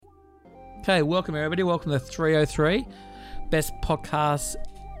Okay, welcome everybody. Welcome to 303, best podcasts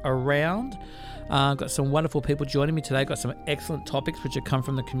around. Got some wonderful people joining me today. Got some excellent topics which have come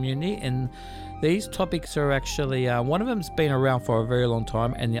from the community, and these topics are actually one of them's been around for a very long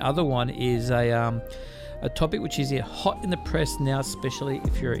time, and the other one is a topic which is hot in the press now, especially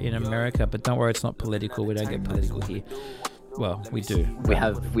if you're in America. But don't worry, it's not political. We don't get political here. Well, we do. We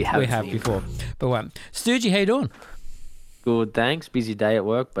have before. But Stoogie, how you doing? Good, thanks. Busy day at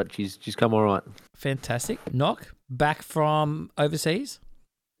work, but she's come all right. Fantastic. Knock, back from overseas?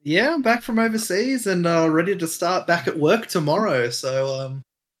 Yeah, I'm back from overseas and ready to start back at work tomorrow. So,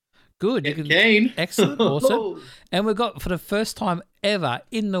 good. Get keen. Excellent. Awesome. And we've got, for the first time ever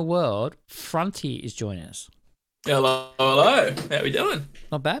in the world, Fronty is joining us. Hello. How we doing?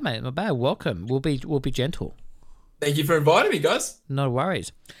 Not bad, mate. Not bad. Welcome. We'll be gentle. Thank you for inviting me, guys. No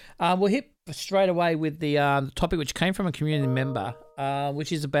worries. We'll hit straight away with the topic which came from a community member,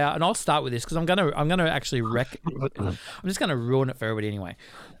 which is about, and I'll start with this because I'm gonna actually I'm just gonna ruin it for everybody anyway,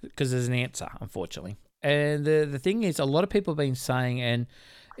 because there's an answer, unfortunately. And the thing is, a lot of people have been saying, and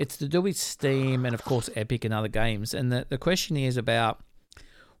it's to do with Steam and of course Epic and other games, and the question is about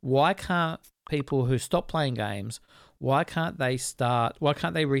why can't people who stop playing games, why can't they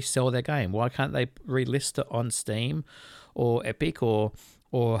resell their game? Why can't they relist it on Steam or Epic or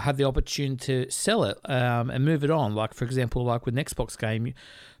have the opportunity to sell it and move it on? Like, for example, like with an Xbox game,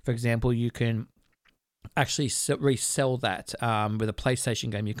 for example, you can actually resell that. With a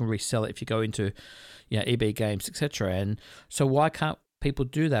PlayStation game, you can resell it if you go into EB Games, etc. And so why can't people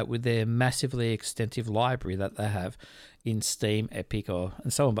do that with their massively extensive library that they have in Steam, Epic,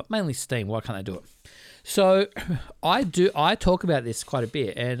 and so on, but mainly Steam? Why can't they do it? So I talk about this quite a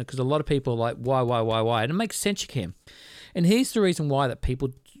bit, and because a lot of people are like, why? And it makes sense, you can. And here's the reason why that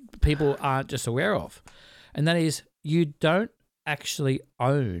people aren't just aware of, and that is you don't actually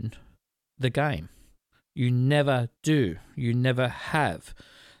own the game. You never do. You never have.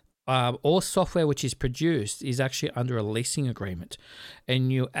 All software which is produced is actually under a leasing agreement,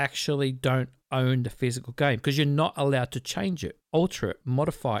 and you actually don't own the physical game because you're not allowed to change it, alter it,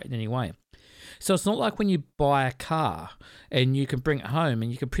 modify it in any way. So it's not like when you buy a car and you can bring it home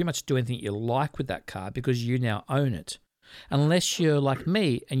and you can pretty much do anything you like with that car because you now own it. Unless you're like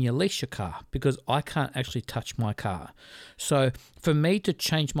me and you lease your car, because I can't actually touch my car. So for me to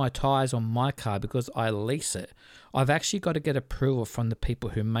change my tires on my car because I lease it, I've actually got to get approval from the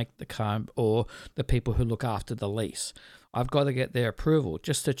people who make the car or the people who look after the lease. I've got to get their approval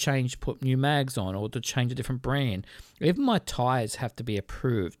just to put new mags on or to change a different brand. Even my tires have to be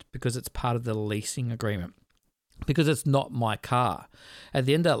approved because it's part of the leasing agreement, because it's not my car. At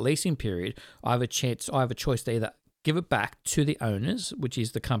the end of that leasing period, I have a choice to either give it back to the owners, which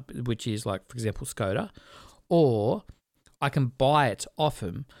is the company, which is like, for example, Skoda, or I can buy it off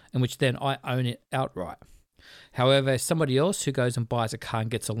them, in which then I own it outright. However, somebody else who goes and buys a car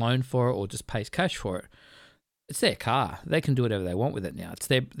and gets a loan for it or just pays cash for it, it's their car. They can do whatever they want with it now. It's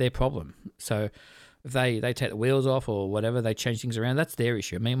their problem. So if they take the wheels off or whatever, they change things around, that's their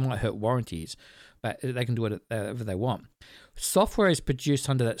issue. I mean, it might hurt warranties, but they can do whatever they want. Software is produced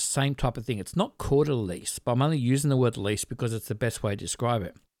under that same type of thing. It's not called a lease, but I'm only using the word lease because it's the best way to describe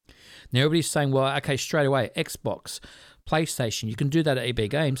it. Now, everybody's saying, well, okay, straight away, Xbox, PlayStation, you can do that at EB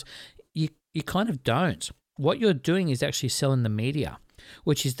Games. You kind of don't. What you're doing is actually selling the media,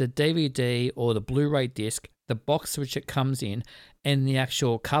 which is the DVD or the Blu-ray disc, the box which it comes in, and the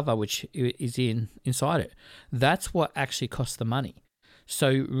actual cover which is inside it. That's what actually costs the money.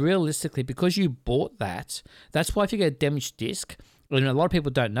 So realistically, because you bought that, that's why if you get a damaged disc, and a lot of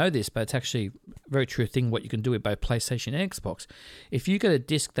people don't know this, but it's actually a very true thing what you can do with both PlayStation and Xbox. If you get a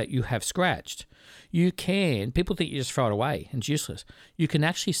disc that you have scratched, people think you just throw it away and it's useless. You can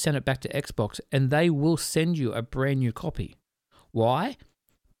actually send it back to Xbox and they will send you a brand new copy. Why?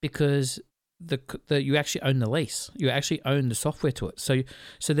 Because you actually own the lease. You actually own the software to it. So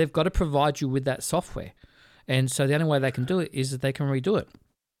they've got to provide you with that software. And so the only way they can do it is that they can redo it.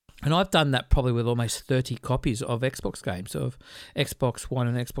 And I've done that probably with almost 30 copies of Xbox games, of Xbox One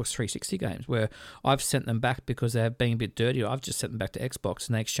and Xbox 360 games, where I've sent them back because they've been a bit dirty. I've just sent them back to Xbox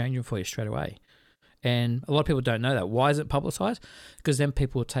and they exchange them for you straight away. And a lot of people don't know that. Why is it publicized? Because then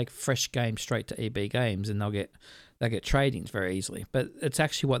people will take fresh games straight to EB Games and they'll get trade-ins very easily. But it's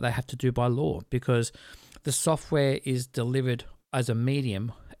actually what they have to do by law, because the software is delivered as a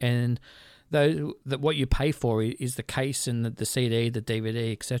medium, and what you pay for is the case and the CD, the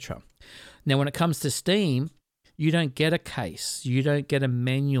DVD, etc. Now, when it comes to Steam, you don't get a case, you don't get a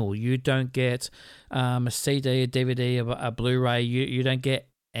manual, you don't get a CD, a DVD, a Blu-ray, you don't get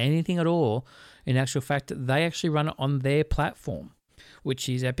anything at all. In actual fact, they actually run it on their platform, which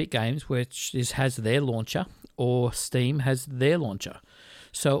is Epic Games, which has their launcher, or Steam has their launcher.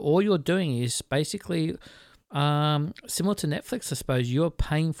 So all you're doing is basically similar to Netflix, I suppose. You're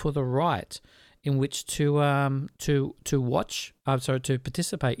paying for the right in which to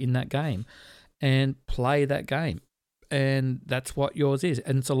participate in that game and play that game, and that's what yours is.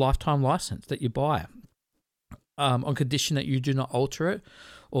 And it's a lifetime license that you buy, on condition that you do not alter it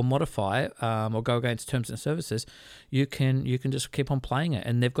or modify it, or go against terms and services. You can just keep on playing it,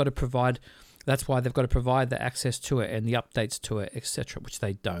 and they've got to provide. That's why they've got to provide the access to it and the updates to it, etc., which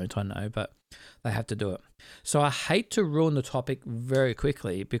they don't, I know, but they have to do it. So I hate to ruin the topic very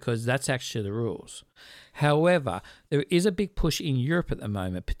quickly because that's actually the rules. However, there is a big push in Europe at the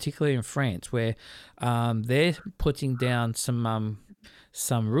moment, particularly in France, where they're putting down some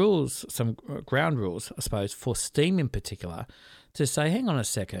rules, some ground rules, I suppose, for Steam in particular, to say, hang on a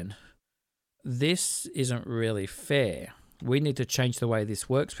second, this isn't really fair. We need to change the way this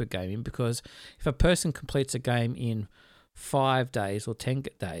works for gaming, because if a person completes a game in 5 days or 10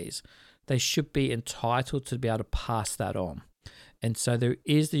 days, they should be entitled to be able to pass that on. And so there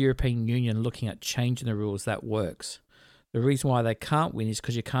is the European Union looking at changing the rules that works. The reason why they can't win is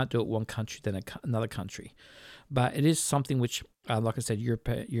because you can't do it one country then another country. But it is something which, like I said,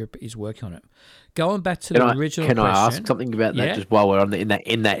 Europe is working on it. Going back to the original question. Can I ask something about that just while we're on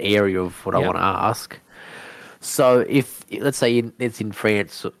in that area of what I want to ask? So if, let's say it's in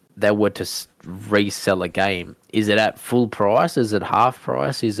France, they were to resell a game, is it at full price? Is it half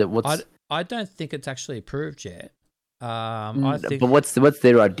price? Is it what's... I don't think it's actually approved yet. But what's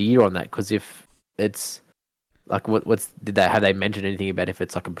their idea on that? Because if it's like, have they mentioned anything about if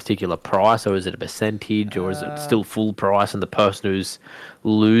it's like a particular price, or is it a percentage, or is it still full price? And the person who's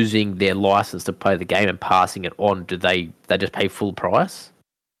losing their license to play the game and passing it on, do they just pay full price?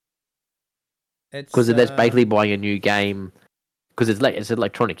 Because that's basically buying a new game. Because it's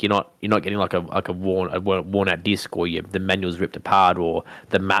electronic. You're not getting like a worn out disc, or the manual's ripped apart, or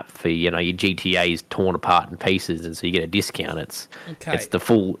the map for your GTA is torn apart in pieces, and so you get a discount. It's the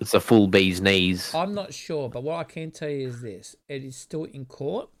full bee's knees. I'm not sure, but what I can tell you is this: it is still in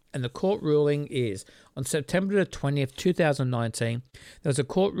court, and the court ruling is on September the 20th, 2019. There was a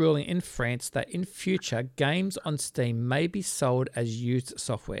court ruling in France that in future games on Steam may be sold as used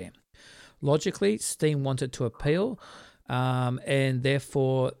software. Logically, Steam wanted to appeal, and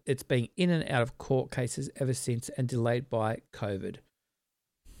therefore it's been in and out of court cases ever since, and delayed by COVID.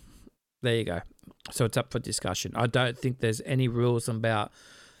 There you go. So it's up for discussion. I don't think there's any rules about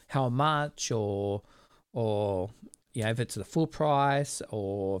how much, or if it's the full price,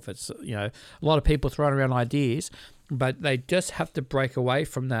 or if it's a lot of people throwing around ideas, but they just have to break away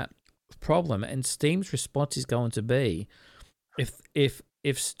from that problem. And Steam's response is going to be,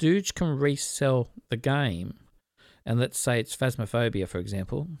 if Stooge can resell the game, and let's say it's Phasmophobia, for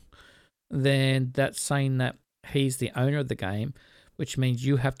example, then that's saying that he's the owner of the game, which means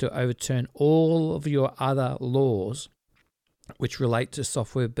you have to overturn all of your other laws which relate to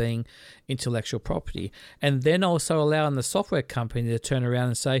software being intellectual property, and then also allowing the software company to turn around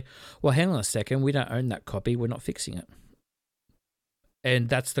and say, well, hang on a second, we don't own that copy, we're not fixing it. And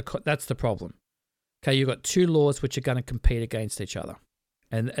that's the problem. Okay, you've got two laws which are going to compete against each other.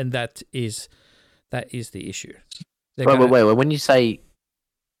 And that is the issue. Wait. When you say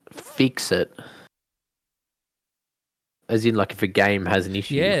fix it, as in like if a game has an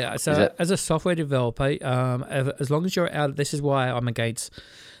issue? Yeah. So as a software developer, as long as you're out, this is why I'm against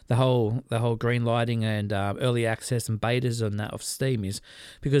the whole green lighting and early access and betas and that of Steam, is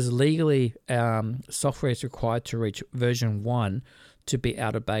because legally software is required to reach version 1 to be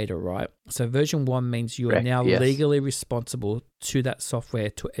out of beta, right? So version 1 means you are now legally responsible to that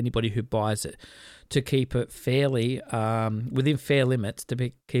software, to anybody who buys it, to keep it fairly within fair limits,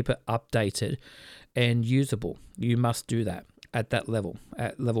 to keep it updated and usable. You must do that at that level,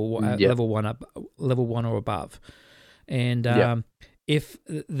 at level one or above. And if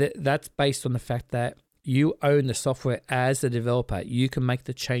that's based on the fact that you own the software as the developer, you can make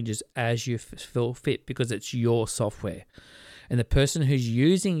the changes as you feel fit, because it's your software. And the person who's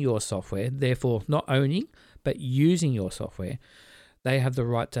using your software, therefore not owning, but using your software, they have the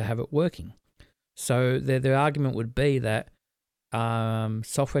right to have it working. So their argument would be that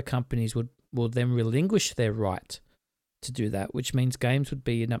software companies will then relinquish their right to do that, which means games would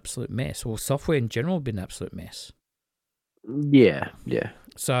be an absolute mess, or software in general would be an absolute mess. Yeah.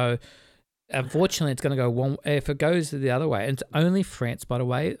 So unfortunately, it's going to go one. If it goes the other way, and it's only France, by the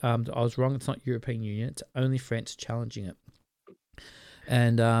way, I was wrong. It's not European Union. It's only France challenging it.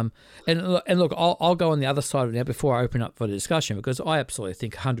 And look, I'll go on the other side of it now before I open up for the discussion, because I absolutely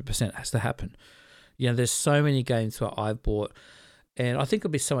think 100% has to happen. There's so many games that I've bought And I think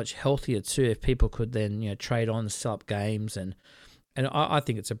it'll be so much healthier too if people could then, trade on, sell up games, and I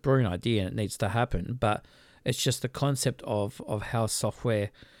think it's a brilliant idea and it needs to happen. But it's just the concept of how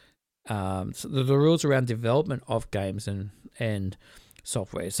software, so the rules around development of games and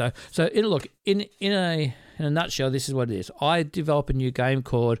software. So in a nutshell, this is what it is. I develop a new game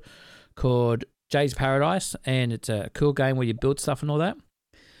called Jay's Paradise, and it's a cool game where you build stuff and all that.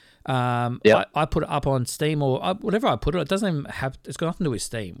 I put it up on Steam or whatever I put it. It doesn't even have. It's got nothing to do with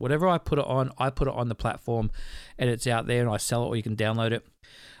Steam. Whatever I put it on the platform, and it's out there, and I sell it, or you can download it.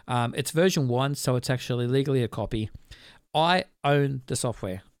 It's version 1, so it's actually legally a copy. I own the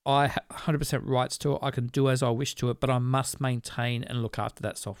software. I have 100% rights to it. I can do as I wish to it, but I must maintain and look after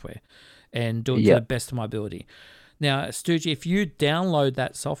that software and do it to the best of my ability. Now, Stoogie, if you download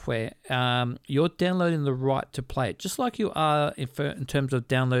that software, you're downloading the right to play it, just like you are in terms of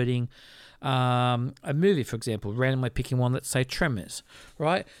downloading a movie, for example, randomly picking one, let's say Tremors,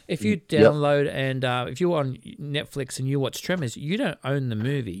 right? If you download and if you're on Netflix and you watch Tremors, you don't own the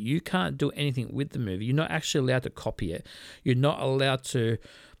movie. You can't do anything with the movie. You're not actually allowed to copy it. You're not allowed to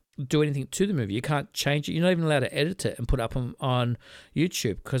do anything to the movie. You can't change it. You're not even allowed to edit it and put it up on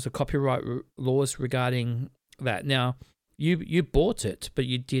YouTube because of copyright laws regarding that. Now, you bought it, but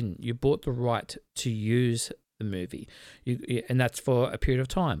you didn't. You bought the right to use the movie, and that's for a period of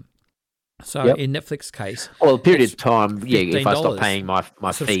time. So in Netflix case, a period of time, if I stop paying my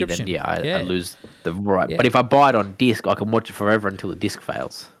fee, then I lose the right. Yeah. But if I buy it on disc, I can watch it forever until the disc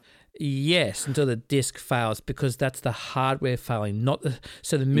fails. Yes, until the disc fails, because that's the hardware failing,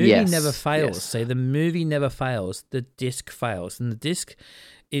 so the movie never fails. Yes. See, the movie never fails. The disc fails, and the disc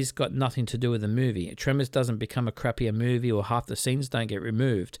is got nothing to do with the movie. Tremors doesn't become a crappier movie, or half the scenes don't get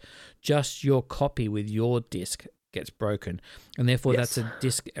removed. Just your copy with your disc gets broken, and therefore that's a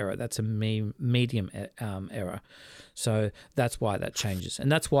disc error. That's a medium error. So that's why that changes, and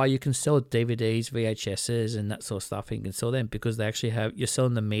that's why you can sell DVDs, VHSs, and that sort of stuff. And you can sell them because they actually you're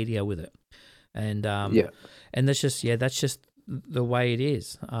selling the media with it, and and that's just the way it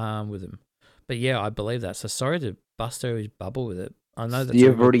is with them. But I believe that. So sorry to bust his bubble with it. I know that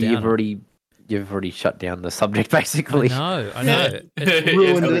you've already shut down the subject basically. I know.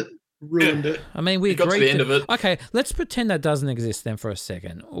 It's ruined it. I mean, we got to the end of it. Okay, let's pretend that doesn't exist then for a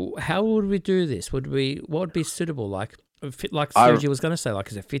second. How would we do this? What would be suitable? Like Sergio was going to say,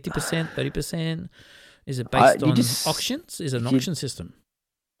 is it 50%, 30%? Is it based on auctions? Is it an auction system?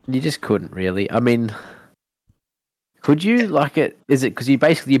 You just couldn't really. I mean, could you is it because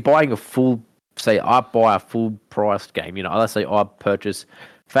you're buying a full, say I buy a full priced game, let's say I purchase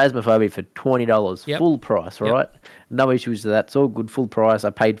Phasmophobia for $20, full price, right? No issues with that. It's all good, full price. I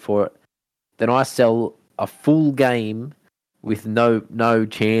paid for it. Then I sell a full game with no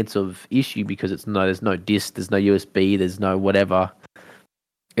chance of issue because there's no disc, there's no USB, there's no whatever.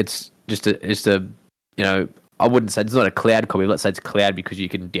 It's just a I wouldn't say it's not a cloud copy. Let's say it's cloud because you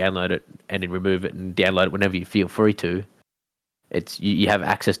can download it and then remove it and download it whenever you feel free to. It's you have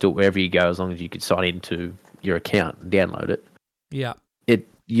access to it wherever you go as long as you can sign into your account and download it. Yeah.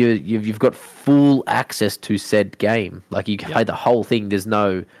 You've got full access to said game. Like you can play the whole thing. There's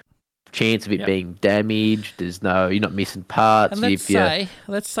no chance of it being damaged. You're not missing parts. And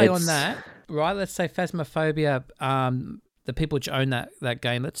let's say on that, right? Let's say Phasmophobia, the people which own that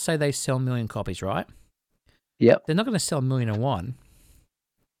game, let's say they sell 1 million copies, right? Yep. They're not going to sell 1,000,001.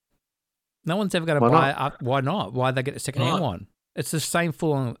 No one's ever going to buy it up. Why not? Why they get a second-hand one? It's the same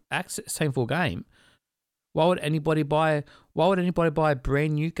full game. Why would anybody buy a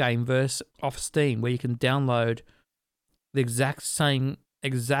brand new game versus off Steam where you can download the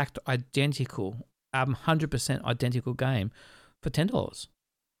exact identical, 100% identical game for $10?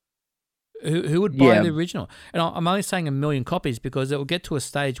 Who would buy the original? And I'm only saying 1 million copies because it will get to a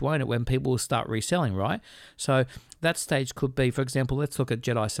stage, won't it, when people will start reselling, right? So that stage could be, for example, let's look at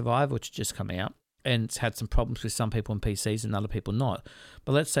Jedi Survivor, which just come out. And it's had some problems with some people on PCs and other people not.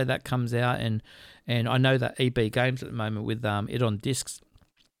 But let's say that comes out, and I know that EB Games at the moment with it on discs,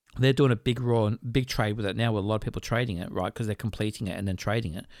 they're doing a big trade with it now with a lot of people trading it, right? Because they're completing it and then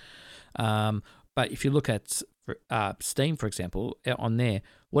trading it. But if you look at Steam, for example, on there,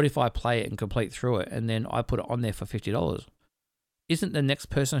 what if I play it and complete through it and then I put it on there for $50? Isn't the next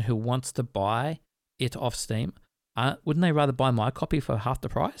person who wants to buy it off Steam, wouldn't they rather buy my copy for half the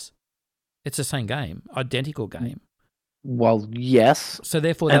price? It's the same game, identical game. Well, yes. So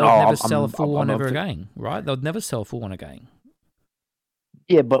therefore, they would never sell a full one ever again, right? They would never sell a full one again.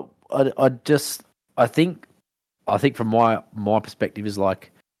 Yeah, but I think from my perspective is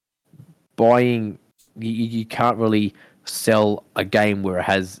like buying. You can't really sell a game where it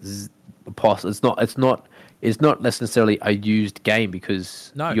has it's not it's not necessarily a used game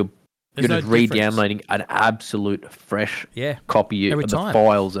because you're just re-downloading an absolute fresh copy. Every The time.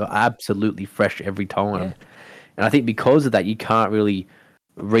 files are absolutely fresh every time. Yeah. And I think because of that, you can't really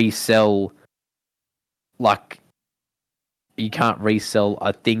resell, you can't resell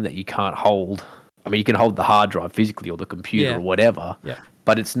a thing that you can't hold. I mean, you can hold the hard drive physically or the computer or whatever,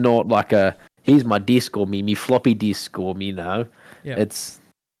 but it's not like here's my disk or me floppy disk or me, it's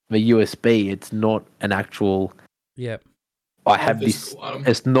the USB. It's not an actual, I have this,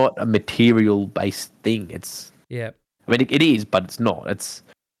 it's not a material based thing. It's, I mean, it is, but it's not. It's,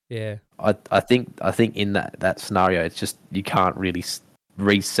 I think in that scenario, it's just, you can't really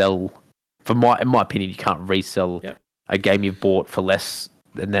resell, in my opinion, you can't resell a game you've bought for less,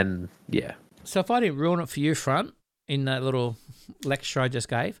 and then, So if I didn't ruin it for you, Front, in that little lecture I just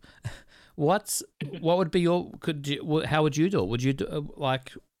gave, what would be how would you do it? Would you do,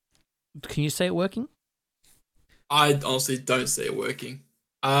 can you see it working? I honestly don't see it working.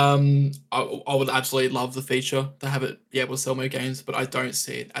 I would absolutely love the feature to have it be able to sell more games, but I don't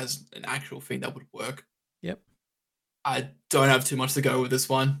see it as an actual thing that would work. Yep. I don't have too much to go with this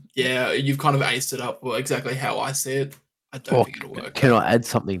one. Yeah, you've kind of aced it up exactly how I see it. I don't think it'll work. Can I add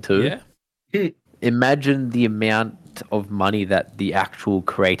something too? Yeah. Imagine the amount of money that the actual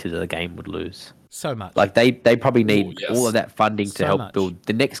creators of the game would lose. So much. Like they probably need all of that funding to help build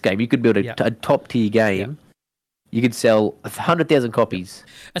the next game. You could build a top tier game. You could sell 100,000 copies,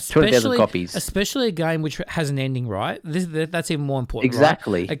 200,000 copies. Especially a game which has an ending, right? That's even more important.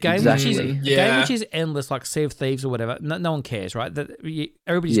 Exactly. Right? A game which is endless, like Sea of Thieves or whatever. No one cares, right?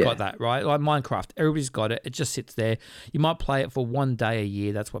 Everybody's got that, right? Like Minecraft, everybody's got it. It just sits there. You might play it for one day a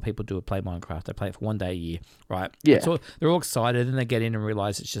year. That's what people do. Play Minecraft. They play it for one day a year, right? Yeah. So they're all excited, and they get in and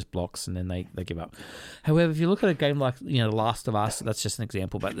realize it's just blocks, and then they give up. However, if you look at a game like The Last of Us, that's just an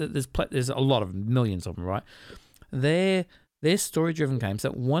example, but there's a lot of millions of them, right? They're story-driven games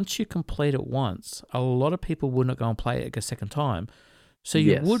that once you complete it once, a lot of people would not go and play it a second time. So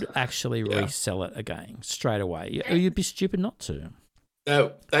you would actually resell it again straight away. Or you'd be stupid not to.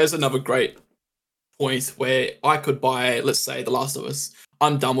 Now, there's another great point where I could buy, let's say, The Last of Us.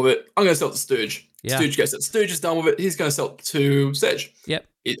 I'm done with it. I'm going to sell it to Stooge. Yeah. Stooge gets it. Stooge is done with it. He's going to sell it to Sedge. Yep.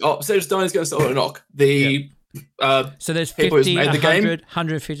 Sedge is done. He's going to sell it to Knock. So there's $50, $100,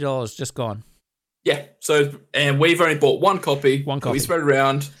 $150 just gone. Yeah, and we've only bought one copy. We spread it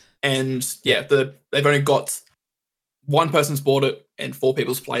around, and they've only got one person's bought it, and 4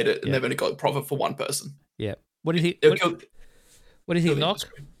 people's played it, and they've only got profit for one person. Yeah. What do you think? What do you think, Knock?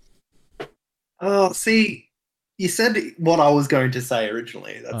 Oh, see, you said what I was going to say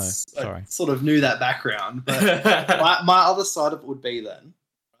originally. Sorry. I sort of knew that background, but my other side of it would be then,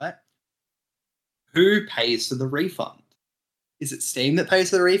 right? Who pays for the refund? Is it Steam that pays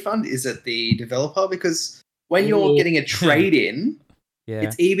for the refund? Is it the developer? Because when you're getting a trade-in,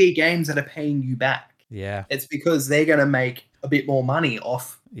 it's EB Games that are paying you back. Yeah. It's because they're going to make a bit more money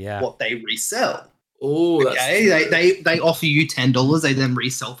off what they resell. Oh, okay. They offer you $10, they then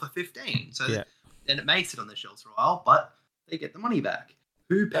resell for $15. So then it makes it on the shelves for a while, but they get the money back.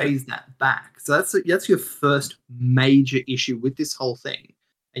 Who pays that back? So that's your first major issue with this whole thing.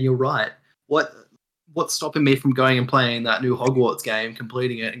 And you're right. What's stopping me from going and playing that new Hogwarts game,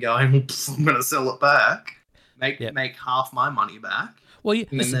 completing it, and going, I'm going to sell it back, make half my money back,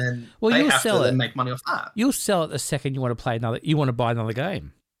 you'll sell it and make money off that. You'll sell it the second you want to play you want to buy another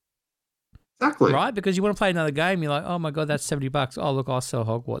game. Exactly. Right? Because you want to play another game, you're like, oh my God, that's $70. Oh, look, I'll sell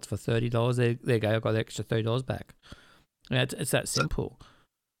Hogwarts for $30. There you go, I've got the extra $30 back. Yeah, it's that simple.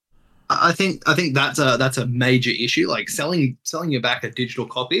 I think that's a major issue. Like selling you back a digital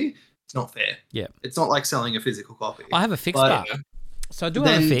copy. It's not fair. Yeah. It's not like selling a physical copy. I have a fix bar. So I do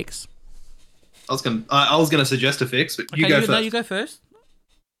have a fix. I was gonna suggest a fix, but you go first. No, you go first.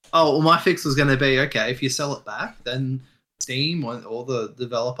 Oh, well, my fix was gonna be, okay, if you sell it back, then Steam or the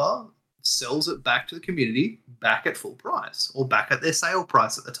developer sells it back to the community, back at full price, or back at their sale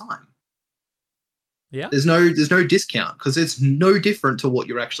price at the time. Yeah. There's no discount, because it's no different to what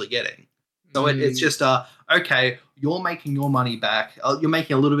you're actually getting. So it's just okay, you're making your money back. You're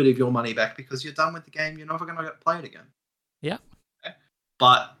making a little bit of your money back because you're done with the game. You're never going to play it again. Yeah. Okay?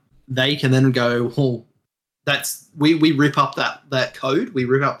 But they can then go, well, we rip up that code. We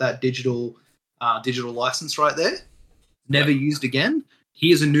rip up that digital license right there. Never used again.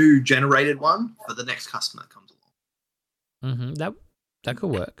 Here's a new generated one for the next customer that comes along. Mm-hmm. That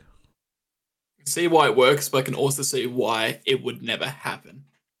could work. See why it works, but I can also see why it would never happen.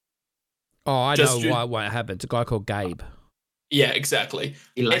 Oh, I know why it won't happen. It's a guy called Gabe. Yeah, exactly.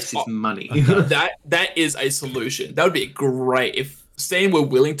 He likes his money. That is a solution. That would be great if Steam were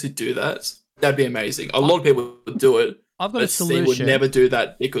willing to do that. That'd be amazing. A lot of people would do it. I've got a solution. Steam would never do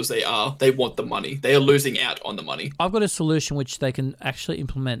that because they want the money. They are losing out on the money. I've got a solution which they can actually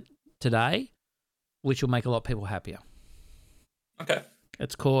implement today, which will make a lot of people happier. Okay.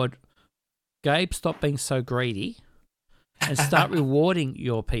 It's called, Gabe, stop being so greedy and start rewarding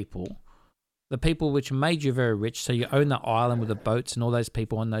your people, the people which made you very rich. So you own the island with the boats and all those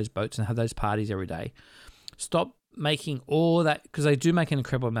people on those boats and have those parties every day. Stop making all that, because they do make an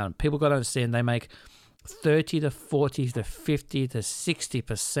incredible amount. People got to understand they make 30 to 40 to 50 to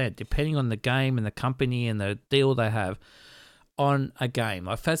 60%, depending on the game and the company and the deal they have on a game.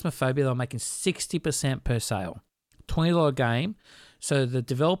 Like Phasmophobia, they're making 60% per sale. $20 game. So the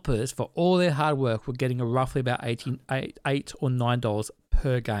developers, for all their hard work, were getting roughly about $8 or $9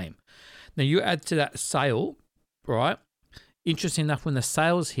 per game. Now you add to that sale, right? Interesting enough, when the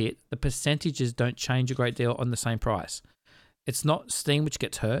sales hit, the percentages don't change a great deal on the same price. It's not Steam which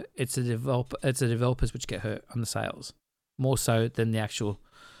gets hurt; it's the developers which get hurt on the sales, more so than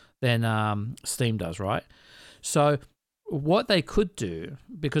Steam does, right? So what they could do,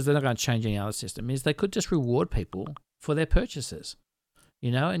 because they're not going to change any other system, is they could just reward people for their purchases,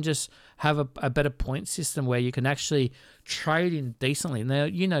 and just have a better point system where you can actually trade in decently.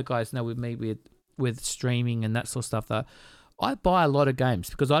 Now, guys know with me with streaming and that sort of stuff that I buy a lot of games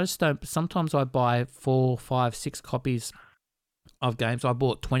because I just don't. Sometimes I buy 4, 5, 6 copies of games. I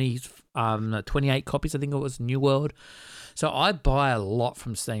bought 28 copies. I think it was New World. So I buy a lot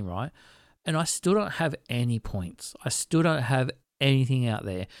from Steam, right? And I still don't have any points. I still don't have anything out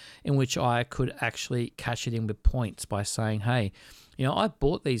there in which I could actually cash it in with points by saying, hey, I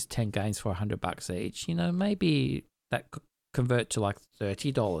bought these 10 games for $100 each. Maybe that could convert to like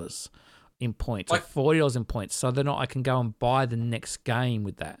 $30 in points, like $40 in points. So then I can go and buy the next game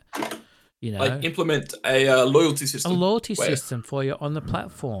with that. Like implement a loyalty system. A loyalty system for you on the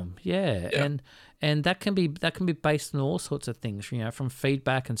platform. Yeah. And that can be based on all sorts of things, from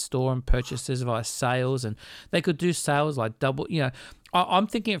feedback and store and purchases via sales, and they could do sales like double. I'm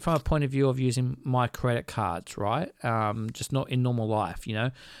thinking it from a point of view of using my credit cards, right? Just not in normal life.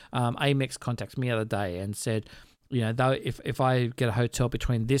 Amex contacted me the other day and said, though if I get a hotel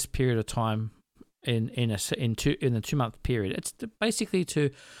between this period of time in the 2-month period, it's basically to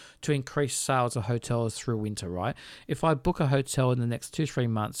increase sales of hotels through winter, right? If I book a hotel in the next 2-3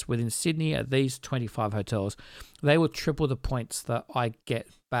 months within Sydney at these 25 hotels, they will triple the points that I get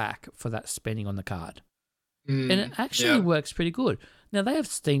back for that spending on the card. And it actually works pretty good. Now, they have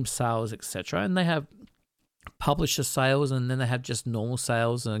Steam sales, etc., and they have publisher sales, and then they have just normal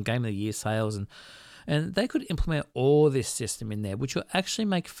sales and Game of the Year sales, and they could implement all this system in there, which will actually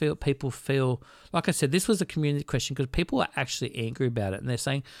make people feel, like I said, this was a community question because people are actually angry about it. And they're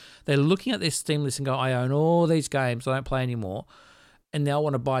saying, they're looking at this Steam list and go, I own all these games, I don't play anymore. And now I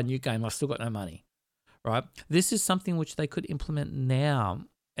want to buy a new game, I've still got no money, right? This is something which they could implement now.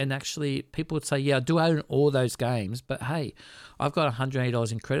 And actually, people would say, yeah, I do own all those games, but hey, I've got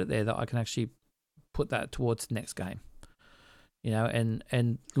 $180 in credit there that I can actually put that towards the next game.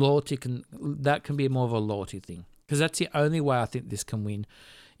 And loyalty can be more of a loyalty thing, because that's the only way I think this can win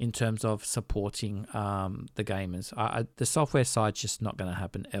in terms of supporting the gamers. The software side's just not going to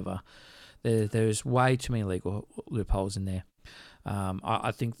happen ever. There's way too many legal loopholes in there.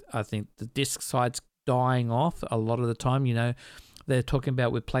 I think the disc side's dying off a lot of the time. They're talking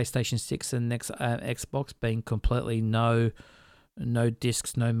about with PlayStation 6 and next Xbox being completely no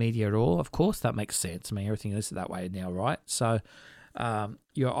discs, no media at all. Of course, that makes sense. I mean, everything is that way now, right? So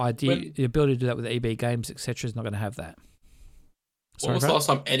your idea, the ability to do that with EB games, etc., is not going to have that. When was the last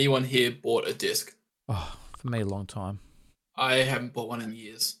time anyone here bought a disc? Oh, for me, a long time. I haven't bought one in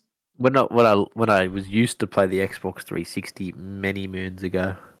years. When I was used to play the Xbox 360 many moons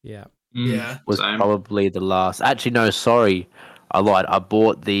ago. Yeah. Was probably the last. Actually, no, sorry. I lied. I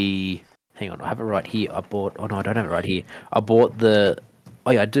bought the... Hang on, I have it right here. Oh no, I don't have it right here. I bought the...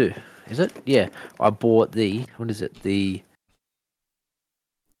 Oh yeah, I do. Is it? Yeah. I bought the... What is it? The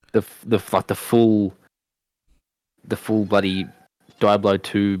full bloody Diablo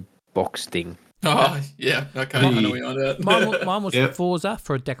 2 box thing. Oh, yeah. Okay, I know what you're on about. Mine was Forza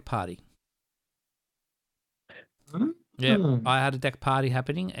for a deck party. Yeah, I had a deck party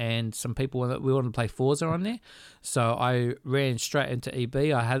happening, and some people we wanted to play Forza on there, so I ran straight into EB. We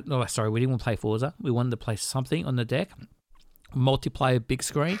didn't want to play Forza. We wanted to play something on the deck, multiplayer big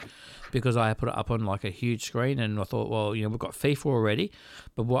screen, because I put it up on like a huge screen, and I thought, well, we've got FIFA already,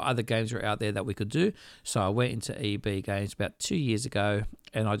 but what other games are out there that we could do? So I went into EB Games about 2 years ago,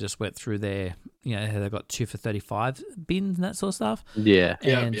 and I just went through their, they've got 2 for $35 bins and that sort of stuff. Yeah.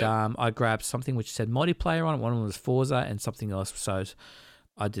 And I grabbed something which said multiplayer on it. One of them was Forza and something else. So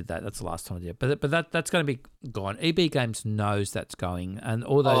I did that. That's the last time I did it. But that's going to be gone. EB Games knows that's going, and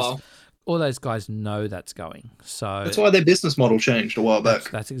all those guys know that's going. So that's why their business model changed a while back.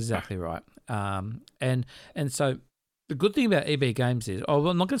 That's exactly right. And so the good thing about EB Games is, I'm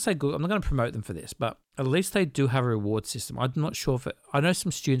not going to say good. I'm not going to promote them for this, but at least they do have a reward system. I'm not sure if I know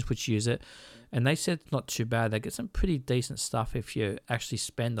some students which use it, and they said it's not too bad. They get some pretty decent stuff if you actually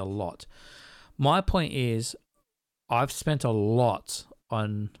spend a lot. My point is, I've spent a lot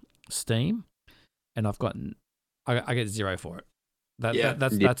on Steam, and I get 0 for it.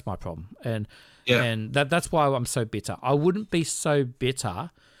 That's my problem, and that's why I'm so bitter. I wouldn't be so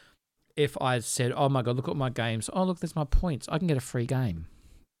bitter if I said, "Oh my god, look at my games! Oh look, there's my points. I can get a free game."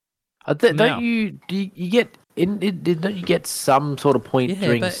 Don't you get some sort of point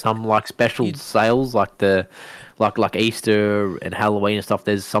during some like special sales, like Easter and Halloween and stuff?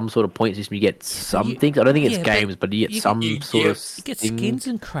 There's some sort of point system. You get some things. I don't think it's games, but you get some sort of. You get skins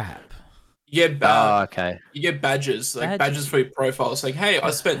and crap. You get badges, badges for your profile. It's like, hey,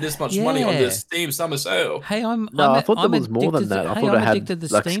 I spent this much money on this Steam summer sale. Hey, I thought there was more than that. I thought it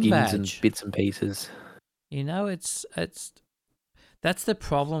had like Steam skins badge. And bits and pieces. You know, it's that's the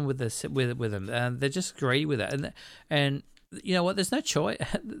problem with them. They're just greedy with it, and you know what? There's no choice.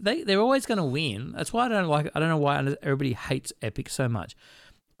 They're always going to win. That's why I don't know why everybody hates Epic so much.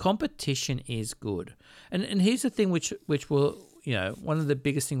 Competition is good, and here's the thing, which will. You know, one of the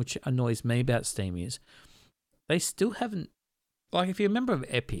biggest things which annoys me about Steam is they still haven't, like if you're a member of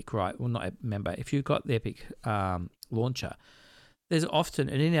Epic, right? Well, not a member. If you've got the Epic launcher, there's often,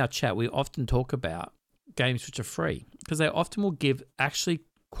 and in our chat, we often talk about games which are free because they often will give actually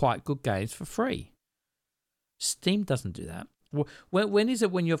quite good games for free. Steam doesn't do that. When is it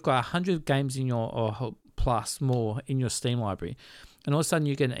when you've got 100 games in your, or plus more in your Steam library, and all of a sudden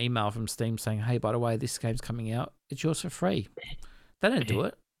you get an email from Steam saying, hey, by the way, this game's coming out. It's yours for free. They don't do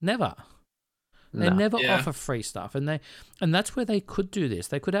it. Never. They never offer free stuff. And that's where they could do this.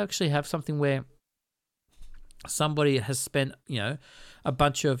 They could actually have something where somebody has spent, a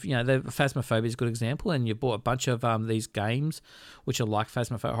bunch of, the Phasmophobia is a good example, and you bought a bunch of these games, which are like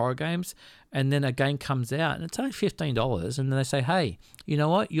Phasmophobia horror games, and then a game comes out, and it's only $15, and then they say, hey, you know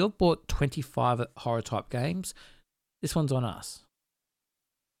what? You've bought 25 horror-type games. This one's on us.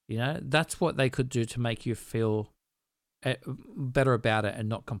 That's what they could do to make you feel better about it and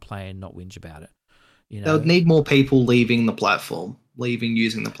not complain, not whinge about it. They would need more people leaving the platform,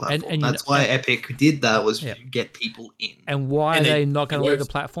 using the platform. And that's why Epic did that, was to get people in. And why are they not going to leave the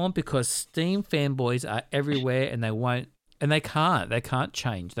platform? Because Steam fanboys are everywhere, and they won't, and they can't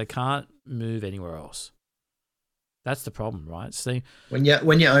change. They can't move anywhere else. That's the problem, right? See, when you own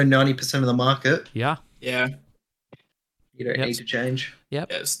 90% of the market, yeah. You don't need to change.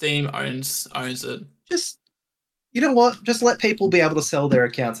 Yep. Yeah, Steam owns it. Just, you know what? Just let people be able to sell their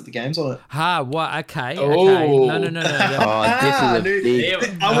accounts at the games on it. What? Okay. Oh. No. This is a big...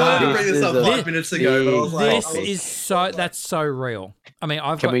 I wanted to bring this up 5 minutes ago, but I was like... That's so real. I mean,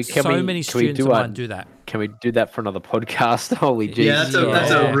 I've got so many students of mine do that. Can we do that for another podcast? Holy Jesus. Yeah,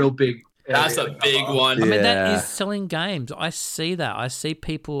 that's a real big... That's a big one. I mean, that is selling games. I see that. I see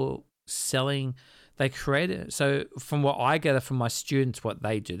people selling... They create it. So from what I gather from my students, what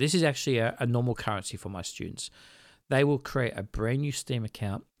they do, this is actually a normal currency for my students. They will create a brand new Steam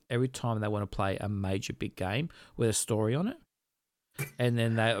account every time they want to play a major big game with a story on it. And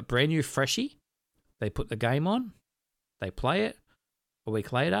then a brand new freshie, they put the game on, they play it. A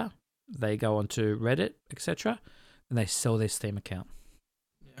week later, they go onto Reddit, etc., and they sell their Steam account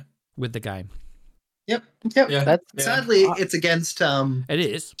with the game. Yep. Sadly, it's against it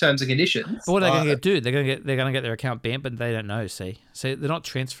is terms and conditions. But what are they going to do? They're going to get their account banned, but they don't know. See, they're not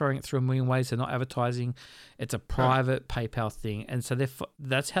transferring it through a million ways. They're not advertising. It's a private PayPal thing, and so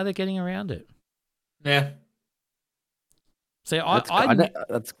that's how they're getting around it. Yeah. See,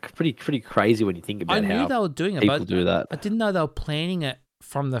 that's pretty crazy when you think about. I knew they were doing it, but do that. I didn't know they were planning it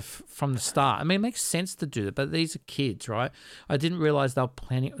from the start. I mean, it makes sense to do that, but these are kids, right? I didn't realize they were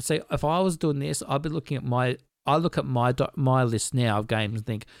planning. See, if I was doing this, I'd be looking at my list now of games and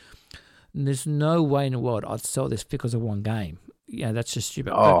think, there's no way in the world I'd sell this because of one game. That's just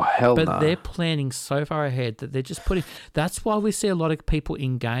stupid. But they're planning so far ahead that they're just putting. That's why we see a lot of people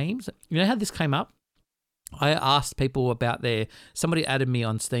in games. You know how this came up? I asked people about somebody added me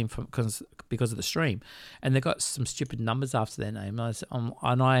on Steam because of the stream, and they got some stupid numbers after their name. And I'm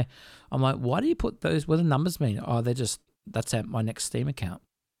like, why do you put those? What do numbers mean? Oh, that's at my next Steam account.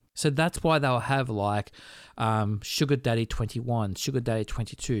 So that's why they'll have like Sugar Daddy 21, Sugar Daddy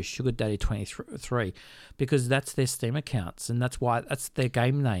 22, Sugar Daddy 23, because that's their Steam accounts, and that's their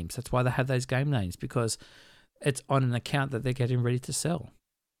game names. That's why they have those game names, because it's on an account that they're getting ready to sell.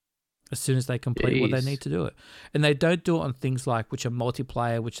 as soon as they complete what they need to do it. And they don't do it on things like which are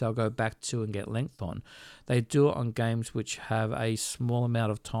multiplayer, which they'll go back to and get length on. They do it on games which have a small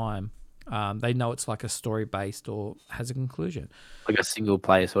amount of time. They know it's like a story-based or has a conclusion. Like a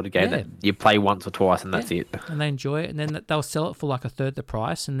single-player sort of game that you play once or twice and that's it. And they enjoy it. And then they'll sell it for like a third the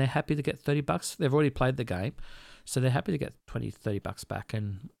price and they're happy to get $30. They've already played the game. So they're happy to get $20-$30 back.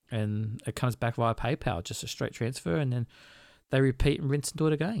 And it comes back via PayPal, just a straight transfer. And then they repeat and rinse and do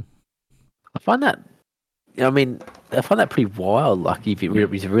it again. I find that pretty wild, like if you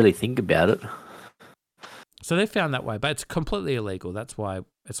really think about it. So they found that way, but it's completely illegal. That's why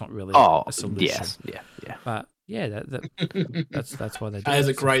it's not really a solution. Yes, yeah. But yeah, that's why they do that is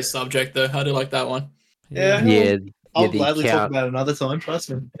a great subject, though. I do like that one. Yeah. I'll gladly talk about it another time, trust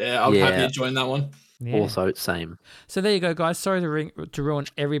me. Yeah, I'm happy to join that one. Yeah. Also, same. So there you go, guys. Sorry to ruin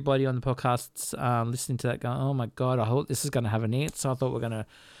everybody on the podcasts listening to that going, oh my God, I hope this is going to have an answer. I thought we we're going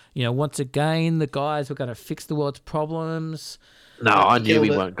to, once again, the guys were going to fix the world's problems. No, I knew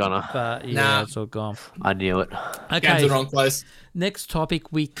we weren't gonna. But it's all gone. I knew it. Okay. Game's in the wrong place. Next topic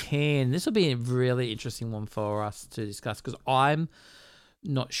This will be a really interesting one for us to discuss because I'm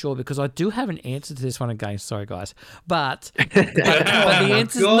not sure because I do have an answer to this one again. Sorry, guys, but the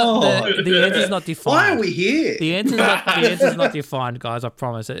answer's not defined. Why are we here? The answer's not defined, guys. I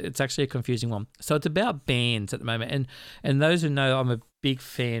promise. It's actually a confusing one. So it's about bands at the moment, and those who know, I'm a big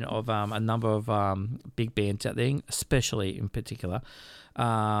fan of a number of big bands out there, especially in particular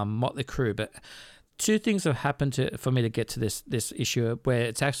Motley Crue. But two things have happened for me to get to this issue where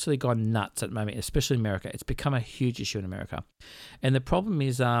it's actually gone nuts at the moment, especially in America. It's become a huge issue in America. And the problem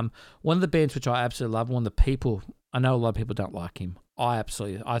is one of the bands which I absolutely love, one of the people, I know a lot of people don't like him. I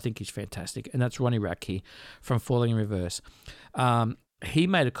think he's fantastic. And that's Ronnie Radke from Falling in Reverse. He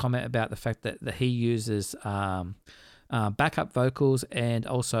made a comment about the fact that he uses backup vocals and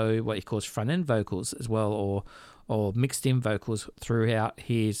also what he calls front-end vocals as well, or mixed-in vocals throughout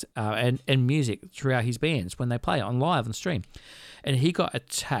his and music throughout his bands when they play on live and stream. And he got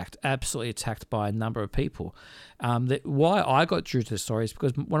absolutely attacked by a number of people. Why I got drew to the story is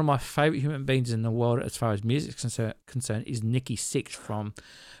because one of my favourite human beings in the world as far as music is concerned is Nikki Sixx,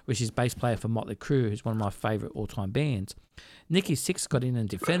 which is bass player for Motley Crue, who's one of my favourite all-time bands. Nikki Sixx got in and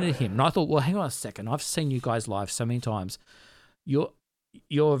defended him. And I thought, well, hang on a second. I've seen you guys live so many times. You're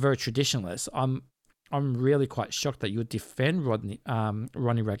a very traditionalist. I'm really quite shocked that you would defend Ronnie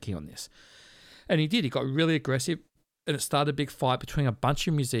Radke on this. And he did. He got really aggressive, and it started a big fight between a bunch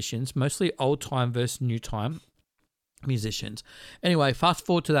of musicians, mostly old-time versus new-time musicians. Anyway, fast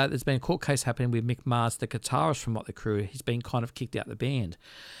forward to that, there's been a court case happening with Mick Mars, the guitarist from Motley Crue. He's been kind of kicked out of the band.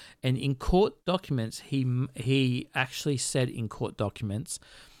 And in court documents, he actually said in court documents,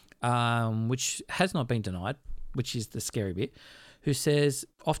 which has not been denied, which is the scary bit, who says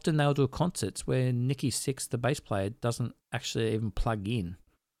often they'll do concerts where Nikki Sixx, the bass player, doesn't actually even plug in.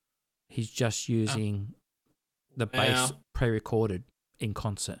 He's just using the bass pre-recorded in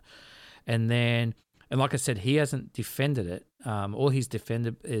concert. And like I said, he hasn't defended it. All he's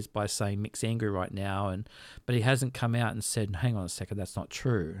defended is by saying Mick's angry right now, but he hasn't come out and said, hang on a second, that's not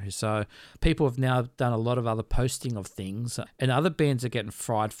true. So people have now done a lot of other posting of things, and other bands are getting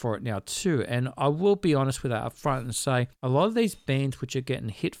fried for it now too. And I will be honest with that up front and say a lot of these bands which are getting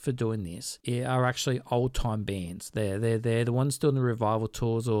hit for doing this are actually old-time bands. They're the ones doing the revival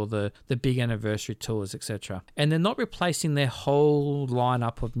tours or the big anniversary tours, etc. And they're not replacing their whole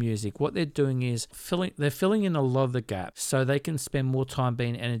lineup of music. What they're doing is filling in a lot of the gaps so they can spend more time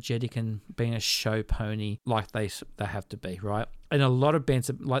being energetic and being a show pony like they have to be, right? And a lot of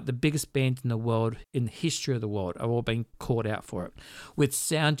bands, like the biggest bands in the world, in the history of the world, are all being caught out for it. With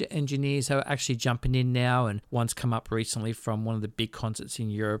sound engineers who are actually jumping in now, and one's come up recently from one of the big concerts in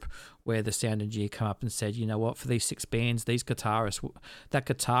Europe where the sound engineer come up and said, you know what, for these 6 bands, these guitarists, that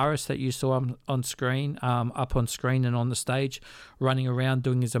guitarist that you saw on screen, up on screen and on the stage, running around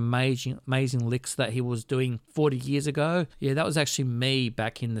doing his amazing licks that he was doing 40 years ago, yeah, that was actually me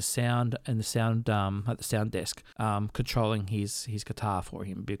back in the sound at the sound desk, controlling his guitar for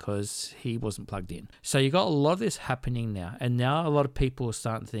him because he wasn't plugged in. So you got a lot of this happening now, and now a lot of people are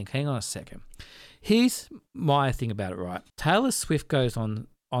starting to think, hang on a second. Here's my thing about it, right? Taylor Swift goes on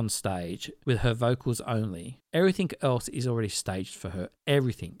stage with her vocals only. Everything else is already staged for her.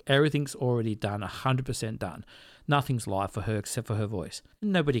 Everything's already done, 100% done. Nothing's live for her except for her voice.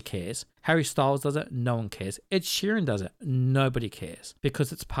 Nobody cares. Harry Styles does it. No one cares. Ed Sheeran does it. Nobody cares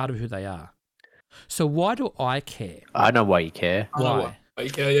because it's part of who they are. So why do I care? I know why you care. Why? Why you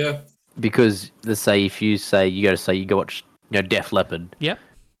care, yeah. Because let's say if you go watch Def Leppard. Yep.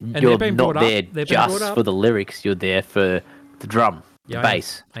 And you're not there just for the lyrics. You're there for the drum. Yeah,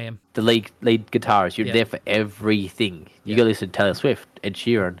 bass. I am. The lead guitarist. You're there for everything. You got to listen to Taylor Swift, Ed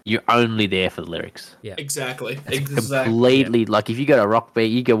Sheeran. You're only there for the lyrics. Yeah, exactly. Completely like if you go to a rock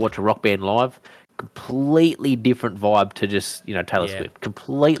band, you go watch a rock band live. Completely different vibe to just Taylor Swift.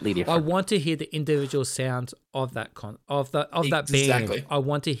 Completely different. I want to hear the individual sounds of that that band. I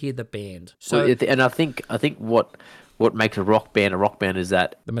want to hear the band. So and I think what makes a rock band is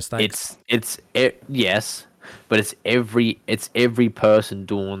that the mistakes. Yes, but it's every person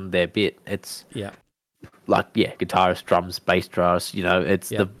doing their bit. It's like guitarist, drums, bass drummers. It's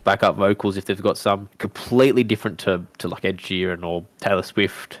the backup vocals if they've got some completely different to like Ed Sheeran or Taylor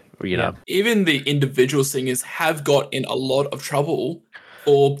Swift. Even the individual singers have got in a lot of trouble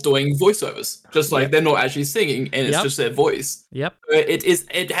for doing voiceovers. Just like they're not actually singing and it's just their voice. Yep.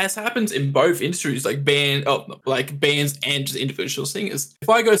 It has happened in both industries, like bands and just individual singers. If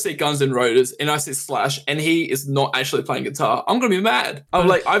I go see Guns N' Roses and I see Slash and he is not actually playing guitar, I'm gonna be mad.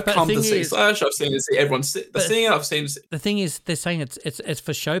 I've come to see Slash, I've seen everyone sing, I've seen. The thing is, they're saying it's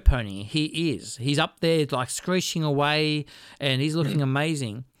for show pony. He's up there like screeching away and he's looking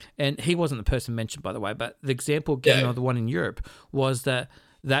amazing. And he wasn't the person mentioned, by the way, but the example given of the one in Europe was that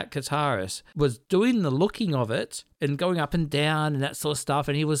guitarist was doing the looking of it and going up and down and that sort of stuff,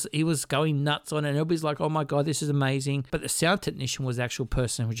 and he was going nuts on it, and everybody's like, oh my god, this is amazing. But the sound technician was the actual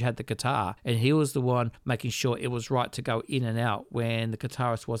person who had the guitar, and he was the one making sure it was right to go in and out when the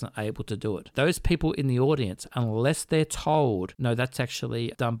guitarist wasn't able to do it. Those people in the audience, unless they're told, no, that's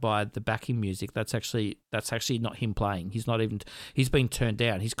actually done by the backing music, that's actually not him playing, he's been turned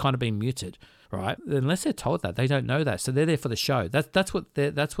down, he's kind of been muted, right? Unless they're told that, they don't know that, so they're there for the show. That's what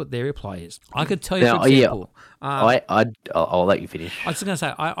their reply is. I could tell you, for example, I'll let you finish. I was just gonna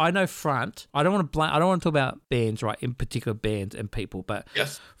say, I know Front. I don't want to talk about bands, right? In particular, bands and people, but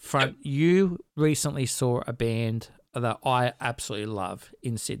Front. You recently saw a band that I absolutely love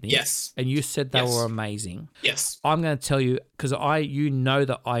in Sydney. Yes. And you said they were amazing. Yes. I'm going to tell you, because you know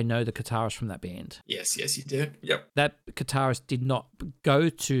that I know the guitarist from that band. Yes, you do. Yep. That guitarist did not go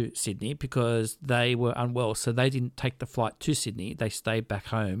to Sydney because they were unwell, so they didn't take the flight to Sydney. They stayed back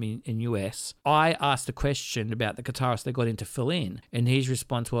home in US. I asked a question about the guitarist they got in to fill in, and his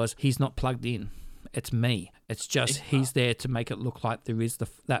response was, he's not plugged in. It's me. It's just he's there to make it look like there is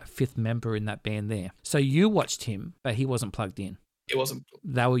that fifth member in that band there. So you watched him, but he wasn't plugged in. It wasn't.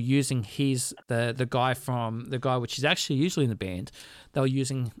 They were using the guy which is actually usually in the band. They were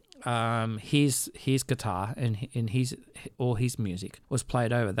using his guitar and all his music was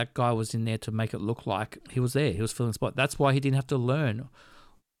played over. That guy was in there to make it look like he was there. He was filling the spot. That's why he didn't have to learn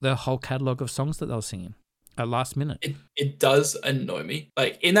the whole catalog of songs that they were singing at last minute. It does annoy me.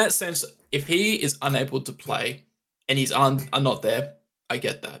 Like, in that sense, if he is unable to play and he's not there, I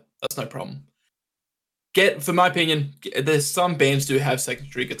get that. That's no problem. For my opinion, there's some bands do have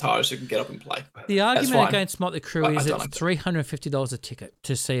secondary guitarists who can get up and play. The argument against Motley Crue is it's $350 a ticket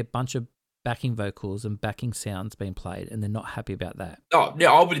to see a bunch of backing vocals and backing sounds being played, and they're not happy about that. Oh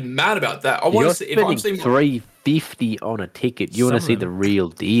yeah, I would be mad about that. I want to see if I'm seeing $350 on a ticket. You want to see the real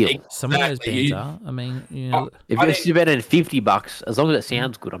deal. Exactly. Some of those bands are. I mean, if it's better than $50, as long as it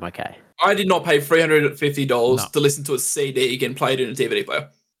sounds good, I'm okay. I did not pay $350 to listen to a CD getting played in a DVD player.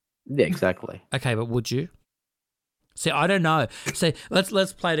 Yeah, exactly. Okay, but would you? See, I don't know. See,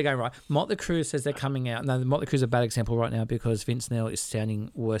 let's play it again, right? Motley Crue says they're coming out. No, Motley Crue's a bad example right now because Vince Neil is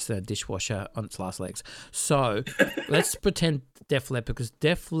sounding worse than a dishwasher on its last legs. So let's pretend Def Leppard, because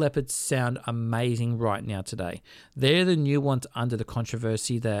Def Leppard sound amazing right now today. They're the new ones under the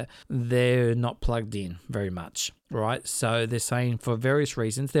controversy that they're not plugged in very much, right? So they're saying for various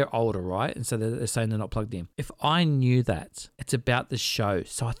reasons, they're older, right? And so they're saying they're not plugged in. If I knew that, it's about the show.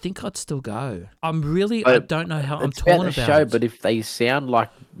 So I think I'd still go. I don't know how I'm torn about the show, but if they sound like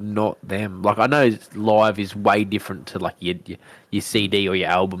not them, like I know live is way different to like your CD or your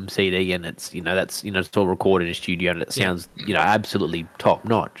album CD, and it's it's all recorded in a studio and it sounds absolutely top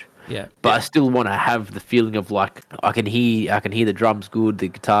notch. Yeah, but I still want to have the feeling of like I can hear the drums good, the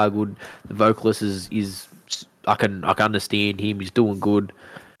guitar good, the vocalist is I can understand him, he's doing good,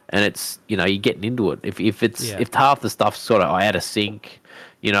 and it's you're getting into it. If half the stuff's sort of out of sync,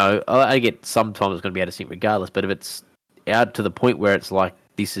 I get sometimes it's going to be out of sync regardless. But if it's out to the point where it's like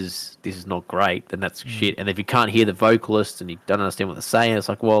this is not great, then that's shit. And if you can't hear the vocalist and you don't understand what they're saying, it's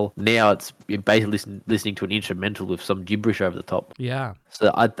like, well, now you're basically listening to an instrumental with some gibberish over the top. Yeah.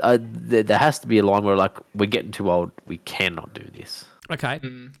 So there has to be a line where like we're getting too old, we cannot do this. Okay.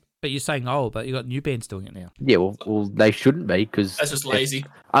 But you're saying old, but you got new bands doing it now. Yeah, well, they shouldn't be because that's just lazy.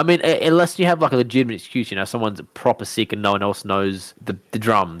 I mean, unless you have like a legitimate excuse, someone's proper sick and no one else knows the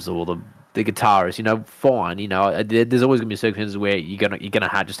drums or the the guitarist, fine. There's always gonna be circumstances where you're gonna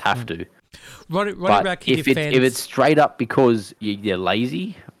just have to. Ronnie But Rack, if it's straight up because you're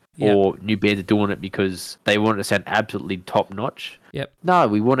lazy, Yep. or new bands are doing it because they want it to sound absolutely top notch. Yep. No,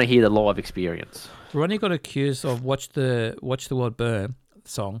 we want to hear the live experience. Ronnie got accused of Watch the World Burn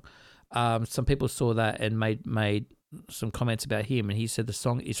song. Some people saw that and made some comments about him, and he said the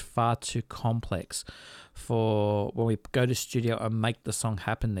song is far too complex for when we go to studio and make the song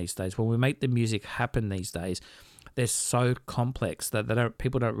happen these days. When we make the music happen these days, they're so complex that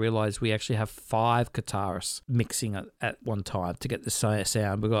people don't realize we actually have 5 guitarists mixing at one time to get the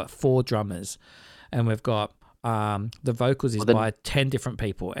sound. We've got 4 drummers, and we've got the vocals is by 10 different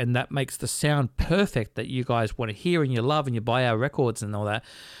people, and that makes the sound perfect that you guys want to hear and you love, and you buy our records and all that.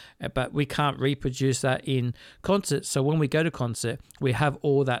 But we can't reproduce that in concert. So when we go to concert, we have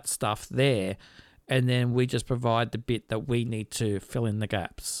all that stuff there, and then we just provide the bit that we need to fill in the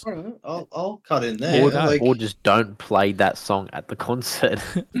gaps. All right, I'll cut in there. Or just don't play that song at the concert.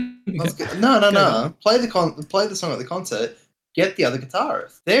 No. Play the song at the concert. Get the other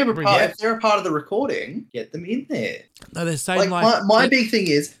guitarists. If they're a part of the recording, get them in there. No, they're saying my big thing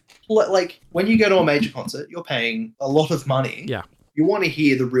is when you go to a major concert, you're paying a lot of money. Yeah. You want to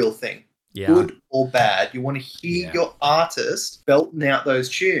hear the real thing. Yeah. Good or bad. You want to hear your artist belting out those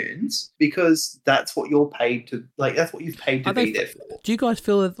tunes because that's what you're paid to, that's what you've paid to be there for. Do you guys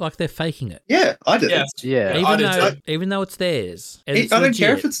feel like they're faking it? Yeah, I do. Yeah. Even though it's theirs. I don't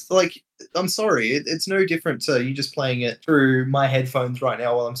care if it's I'm sorry, it's no different to you just playing it through my headphones right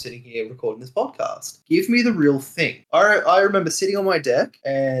now while I'm sitting here recording this podcast. Give me the real thing. I remember sitting on my deck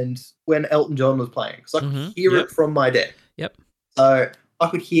and when Elton John was playing, because I could hear it from my deck. Yep. So I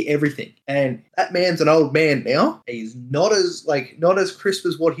could hear everything. And that man's an old man now. He's not as crisp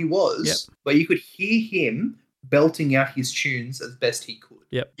as what he was, but you could hear him belting out his tunes as best he could.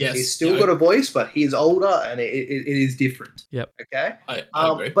 Yep. Yes. He's still got a voice, but he's older and it is different. Yep. Okay. I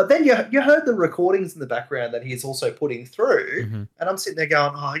agree. But then you heard the recordings in the background that he's also putting through, and I'm sitting there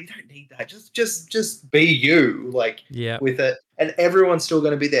going, "Oh, you don't need that. Just be you, with it." And everyone's still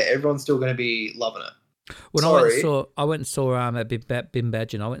going to be there. Everyone's still going to be loving it. When I went and saw at Bim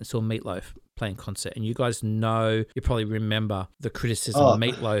Badgin, I went and saw Meatloaf playing concert, and you guys know, you probably remember the criticism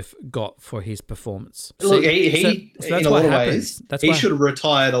Meatloaf got for his performance. Look, he in a lot of ways, he should have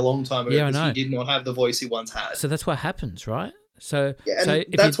retired a long time ago because he did not have the voice he once had. So that's what happens, right? So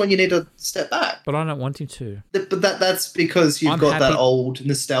that's when you need to step back. But I don't want him to. But that's because you've got that old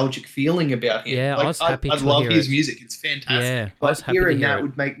nostalgic feeling about him. Yeah, I was happy to hear love his music. It's fantastic. Yeah, but hearing that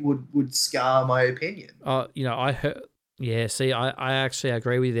would scar my opinion. I heard. Yeah, see, I actually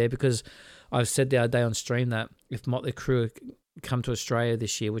agree with you there, because I've said the other day on stream that if Motley Crue come to Australia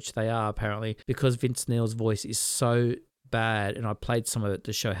this year, which they are apparently, because Vince Neil's voice is so bad, and I played some of it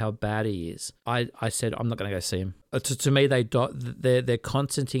to show how bad he is, I said I'm not going to go see him. To me, their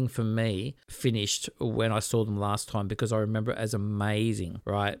concerting for me finished when I saw them last time, because I remember it as amazing,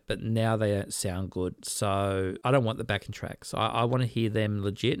 right? But now they don't sound good, so I don't want the backing tracks. I want to hear them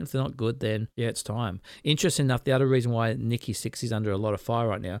legit, and if they're not good, then yeah, it's time. Interesting enough, the other reason why Nicky Six is under a lot of fire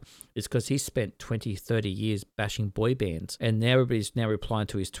right now is because he spent 20, 30 years bashing boy bands, and now everybody's now replying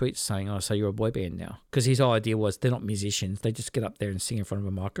to his tweets saying, "Oh, so you're a boy band now?" Because his whole idea was they're not musicians; they just get up there and sing in front of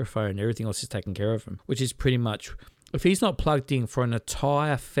a microphone. Everything else is taken care of them, which is pretty much. If he's not plugged in for an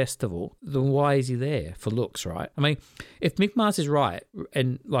entire festival, then why is he there? For looks, right? I mean, if Mick Mars is right,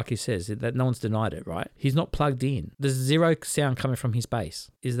 and like he says, that no one's denied it, right? He's not plugged in. There's zero sound coming from his bass.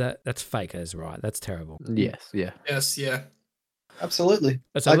 That's fake, as right? That's terrible. Yes, yeah. Yes, yeah. Absolutely.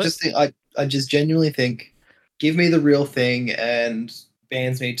 I just genuinely think, give me the real thing, and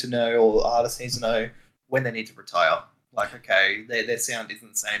bands need to know, or artists need to know when they need to retire. Okay, their sound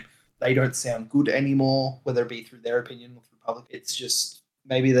isn't the same. They don't sound good anymore, whether it be through their opinion or through public. It's just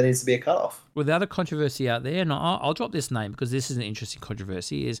maybe there needs to be a cutoff. Without a controversy out there, and I'll drop this name because this is an interesting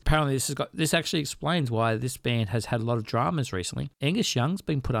controversy, is apparently this actually explains why this band has had a lot of dramas recently. Angus Young's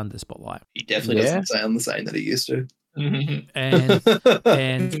been put under the spotlight. He definitely doesn't sound the same that he used to. And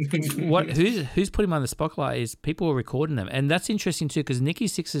who's putting him on the spotlight is people are recording them, and that's interesting too, because Nicky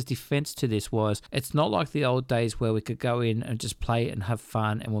Six's defense to this was, it's not like the old days where we could go in and just play it and have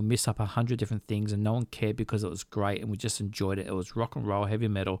fun, and we'll miss up 100 different things and no one cared because it was great and we just enjoyed it. It was rock and roll, heavy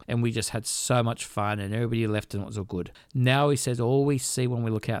metal, and we just had so much fun and everybody left and it was all good. Now he says all we see when we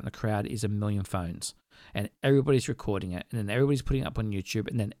look out in the crowd is a million phones. and everybody's recording it, and then everybody's putting it up on YouTube,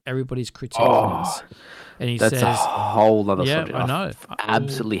 and then everybody's critiquing us. And he that's says, a whole other yeah, subject. I know. I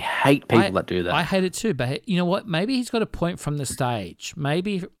absolutely hate people that do that. I hate it too, but you know what? Maybe he's got a point from the stage.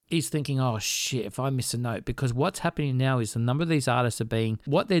 Maybe he's thinking, oh shit, if I miss a note, because what's happening now is the number of these artists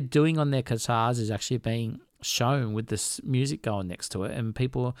what they're doing on their guitars is actually being shown with this music going next to it, and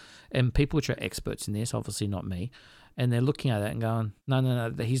people which are experts in this, obviously not me, and they're looking at it and going,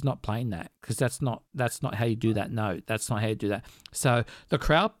 no, he's not playing that, because that's not how you do that note. That's not how you do that. So the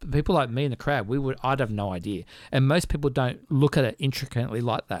crowd, people like me in the crowd, I'd have no idea, and most people don't look at it intricately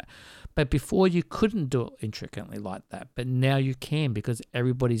like that. But before you couldn't do it intricately like that, but now you can, because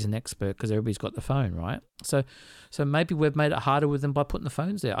everybody's an expert, because everybody's got the phone, right? So maybe we've made it harder with them by putting the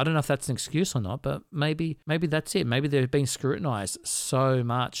phones there. I don't know if that's an excuse or not, but maybe that's it. Maybe they're being scrutinized so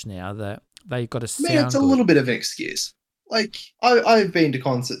much now that they've got to sound I mean, it's a good. little bit of an excuse. Like, I've been to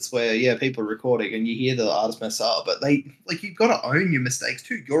concerts where, people are recording and you hear the artist mess up, but you've got to own your mistakes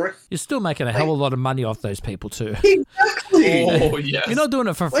too. You're still making a hell of a lot of money off those people too. Exactly. Oh, yes. You're not doing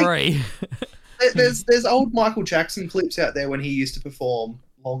it for free. There's old Michael Jackson clips out there when he used to perform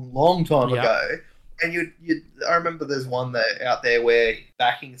long time ago. And I remember there's one out there where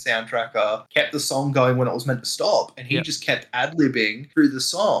backing soundtracker kept the song going when it was meant to stop, and he just kept ad-libbing through the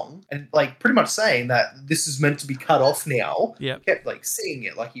song and pretty much saying that this is meant to be cut off now. Yeah, kept singing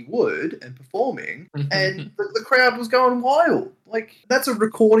it like he would and performing, and the crowd was going wild. That's a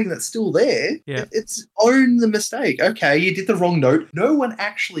recording that's still there. Yeah, it's own the mistake. Okay, you did the wrong note. No one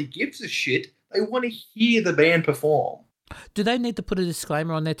actually gives a shit. They want to hear the band perform. Do they need to put a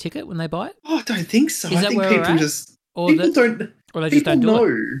disclaimer on their ticket when they buy it? Oh, I don't think so. I think people just or they just don't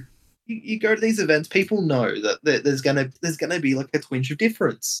do it. You go to these events, people know that there's gonna be a twinge of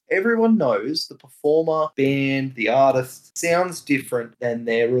difference. Everyone knows the performer, band, the artist sounds different than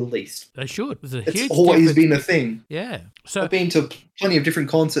they're released. They should. It's always been a thing. Yeah. So I've been to plenty of different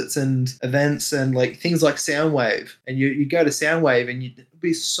concerts and events and things like Soundwave, and you go to Soundwave and there'd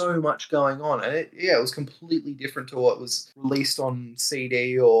be so much going on, and it was completely different to what was released on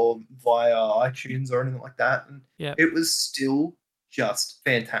CD or via iTunes or anything like that, and it was still just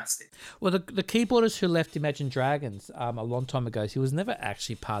fantastic. Well, the keyboardist who left Imagine Dragons a long time ago, he was never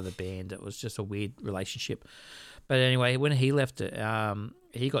actually part of the band. It was just a weird relationship. But anyway, when he left it,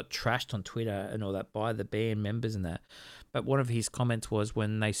 he got trashed on Twitter and all that by the band members and that. But one of his comments was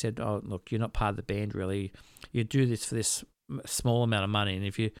when they said, "Oh, look, you're not part of the band really. You do this for this small amount of money, and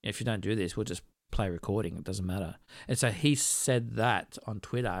if you don't do this, we'll just play a recording. It doesn't matter." And so he said that on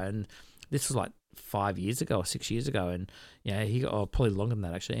Twitter, and this was 5 years ago or 6 years ago, and he got probably longer than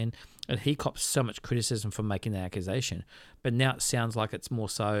that actually, and he copped so much criticism for making that accusation, but now it sounds like it's more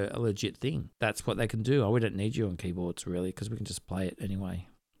so a legit thing. That's what they can do. We don't need you on keyboards really, because we can just play it anyway.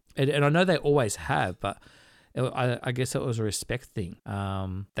 And I know they always have, but I guess it was a respect thing.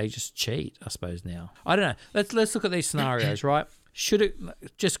 They just cheat, I suppose now. I don't know. Let's look at these scenarios, right? Should it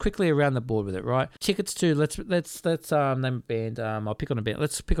just quickly around the board with it, right? Tickets to let's name a band. I'll pick on a band.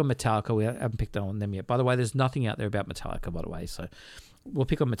 Let's pick on Metallica. We haven't picked on them yet. By the way, there's nothing out there about Metallica, by the way. So we'll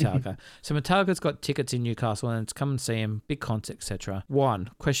pick on Metallica. So Metallica's got tickets in Newcastle, and it's come and see them, big concert, etc.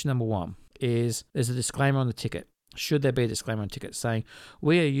 Question number one is: there's a disclaimer on the ticket. Should there be a disclaimer on tickets saying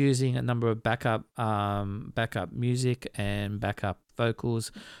we are using a number of backup music and backup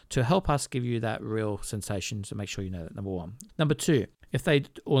vocals to help us give you that real sensation, so make sure you know that, number one. Number two, if they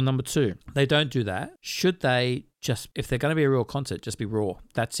don't do that, should they just, if they're going to be a real concert, just be raw?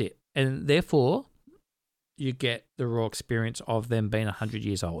 That's it. And therefore, you get the raw experience of them being 100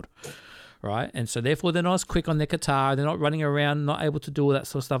 years old. Right, and so therefore they're not as quick on their guitar, they're not running around, not able to do all that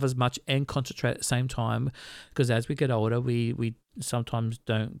sort of stuff as much and concentrate at the same time, because as we get older, we sometimes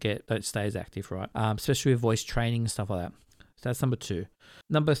don't stay as active, right? Especially with voice training and stuff like that. So that's number two.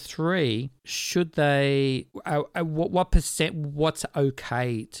 Number three, should they? What percent? What's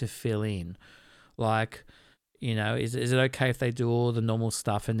okay to fill in? Is it okay if they do all the normal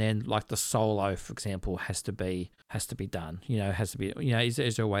stuff and then the solo, for example, has to be done? Has to be.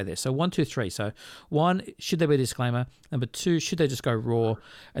 Is there a way there? So 1, 2, 3. So 1, should there be a disclaimer? Number 2, should they just go raw?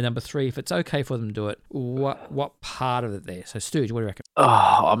 And number 3, if it's okay for them to do it, what part of it there? So Stooge, what do you reckon?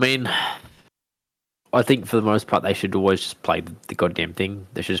 I mean, I think for the most part they should always just play the goddamn thing.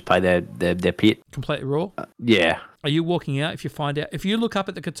 They should just play their pit completely raw. Yeah. Are you walking out if you look up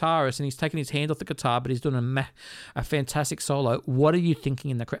at the guitarist and he's taking his hand off the guitar, but he's doing a fantastic solo? What are you thinking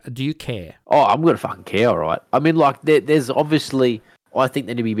in the crowd? Do you care? Oh, I'm gonna fucking care, all right. I mean, there's obviously, I think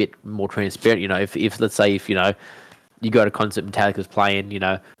they need to be a bit more transparent. If let's say if you go to a concert, Metallica's playing,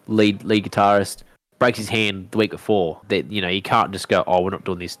 lead guitarist breaks his hand the week before, that you can't just go, oh, we're not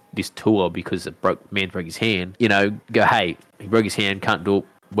doing this tour because man broke his hand. Go, hey, he broke his hand, can't do it.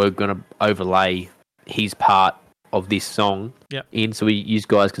 We're gonna overlay his part of this song in, so you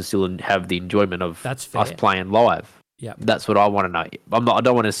guys can still have the enjoyment of us playing live. Yeah, that's what I want to know. I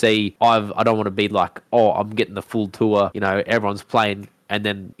don't want to see. I don't want to be like, oh, I'm getting the full tour. Everyone's playing, and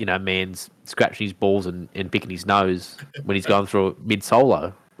then man's scratching his balls and picking his nose when he's going through mid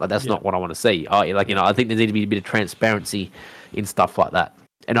solo. Like that's not what I want to see. I think there needs to be a bit of transparency in stuff like that.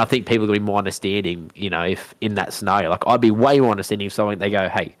 And I think people are going to be more understanding, if in that scenario, like I'd be way more understanding if someone, they go,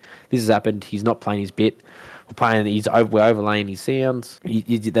 hey, this has happened. He's not playing his bit. We're overlaying his sounds.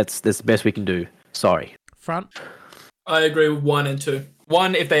 That's the best we can do. Sorry. Front. I agree with 1 and 2.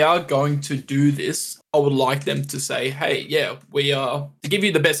 1, if they are going to do this, I would like them to say, hey, yeah, we are, to give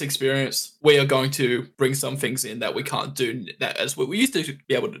you the best experience, we are going to bring some things in that we can't do that as what we used to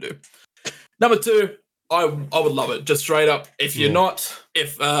be able to do. Number 2, I would love it. Just straight up. If you're not,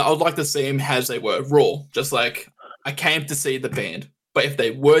 I would like to see him as they were, raw. Just like, I came to see the band. But if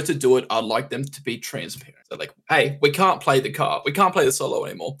they were to do it, I'd like them to be transparent. So like, hey, we can't play the car. We can't play the solo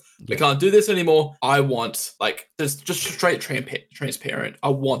anymore. We can't do this anymore. I want, like, just straight transparent. I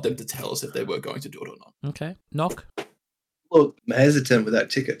want them to tell us if they were going to do it or not. Okay. Knock. Look, I'm hesitant with that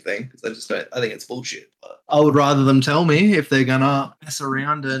ticket thing because I think it's bullshit. But I would rather them tell me if they're going to mess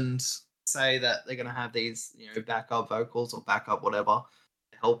around and say that they're going to have these, backup vocals or backup whatever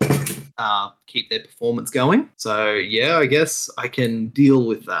to help keep their performance going. So yeah, I guess I can deal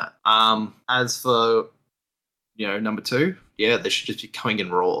with that. As for number 2, yeah, they should just be coming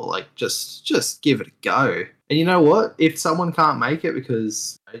in raw. Like just give it a go. And you know what? If someone can't make it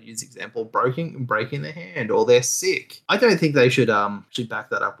because, I use example, breaking their hand or they're sick, I don't think they should actually back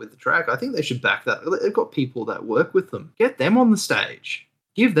that up with the track. I think they should back that. They've got people that work with them. Get them on the stage.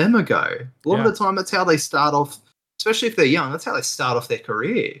 Give them a go. A lot of the time, that's how they start off. Especially if they're young, that's how they start off their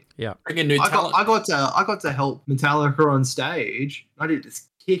career. Yeah, bring in new talent. I got to help Metallica on stage. I did this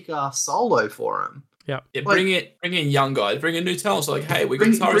kick-ass solo for him. Yeah, bring in young guys, bring in new talent. So like, hey, we got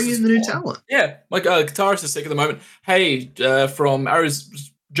guitarists. Bring in the new talent. Yeah, like guitarist is sick at the moment. Hey, from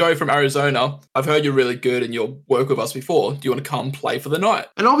Joe from Arizona, I've heard you're really good and you'll work with us before. Do you want to come play for the night?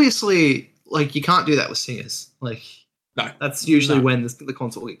 And obviously, like, you can't do that with singers. Like, no, that's usually when the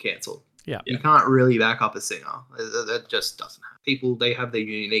concert will get cancelled. Yeah, you can't really back up a singer. That just doesn't happen. People, they have their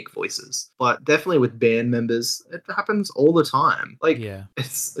unique voices, but definitely with band members, it happens all the time. Like,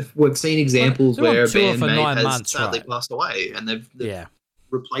 we've seen examples where a bandmate has sadly passed away, and they've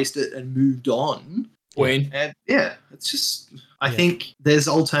replaced it and moved on. And it's just, I think there's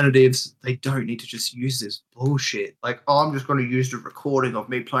alternatives. They don't need to just use this bullshit. Like, oh, I'm just going to use the recording of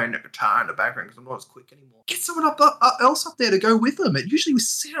me playing the guitar in the background because I'm not as quick anymore. Get someone else up there to go with them. It usually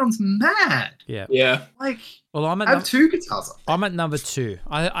sounds mad. Yeah. Like, well, I have 2 guitars up there. I'm at number 2.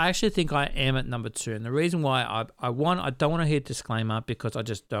 I actually think I am at number 2. And the reason why I don't want to hear disclaimer because I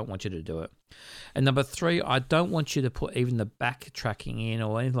just don't want you to do it. And number 3, I don't want you to put even the backtracking in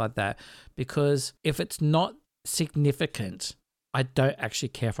or anything like that because if it's not significant, I don't actually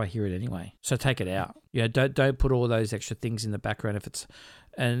care if I hear it anyway. So take it out. Don't put all those extra things in the background if it's,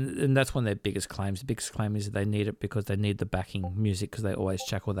 and that's one of their biggest claims. The biggest claim is that they need it because they need the backing music because they always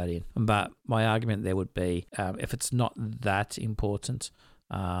chuck all that in. But my argument there would be if it's not that important,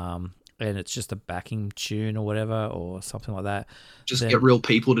 and it's just a backing tune or whatever or something like that. Just get real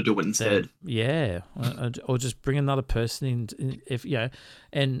people to do it instead. Or just bring another person in. If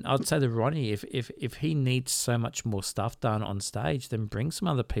and I'd say to Ronnie, if he needs so much more stuff done on stage, then bring some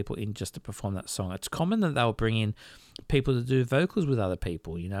other people in just to perform that song. It's common that they'll bring in people to do vocals with other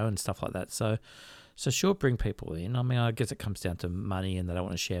people, and stuff like that. So sure, bring people in. I mean, I guess it comes down to money, and they don't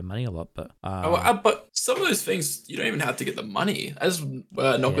want to share money a lot. But but some of those things you don't even have to get the money. As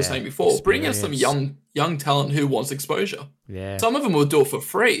Nock was saying before, bring in some young talent who wants exposure. Yeah, some of them will do it for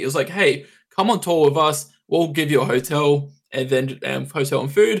free. It's like, hey, come on tour with us. We'll give you a hotel and then hotel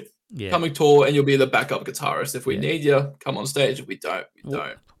and food. Yeah. Come and tour, and you'll be the backup guitarist. If we need you, come on stage. If we don't, we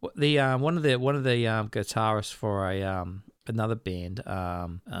don't. The one of the guitarists for another band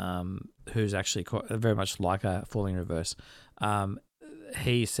who's actually very much like a Falling Reverse,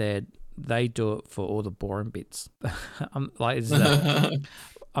 he said they do it for all the boring bits. I'm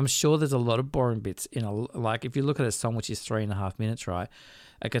sure there's a lot of boring bits like if you look at a song which is 3.5 minutes, right?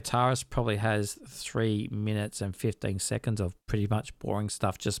 A guitarist probably has 3 minutes and 15 seconds of pretty much boring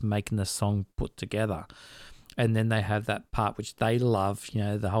stuff, just making the song put together. And then they have that part which they love,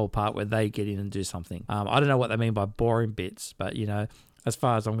 the whole part where they get in and do something. I don't know what they mean by boring bits, but, as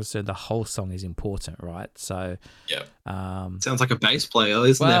far as I'm concerned, the whole song is important, right? So, Sounds like a bass player,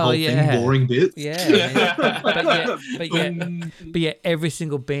 isn't Well, that whole thing boring bits? Yeah, but yet, every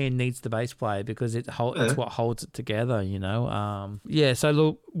single band needs the bass player because it's what holds it together, you know. So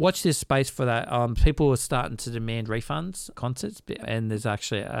look, watch this space for that. People are starting to demand refunds, concerts, and there's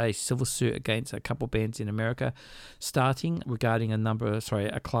actually a civil suit against a couple of bands in America starting regarding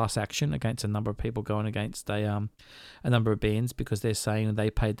a class action against a number of people going against a number of bands because they're saying they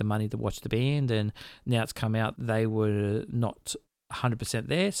paid the money to watch the band, and now it's come out they were not 100%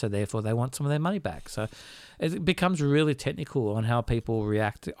 there, so therefore they want some of their money back. So it becomes really technical on how people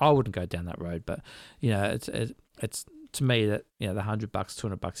react. I wouldn't go down that road, but you know, it's to me that, you know, the $100,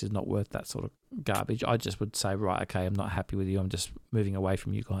 $200 is not worth that sort of garbage. I just would say, right, okay, I'm not happy with you. I'm just moving away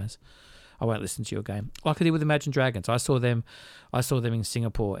from you guys. I won't listen to your game. Like I did with Imagine Dragons. I saw them in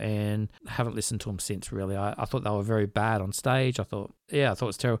Singapore and haven't listened to them since, really. I thought they were very bad on stage. I thought it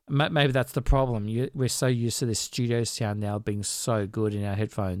was terrible. Maybe that's the problem. We're so used to this studio sound now being so good in our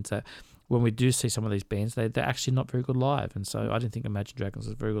headphones that when we do see some of these bands, they're actually not very good live. And so I didn't think Imagine Dragons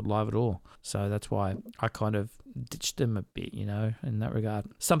was very good live at all. So that's why I kind of ditched them a bit, you know, in that regard.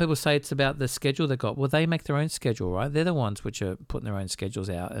 Some people say it's about the schedule they got. Well, they make their own schedule, right? They're the ones which are putting their own schedules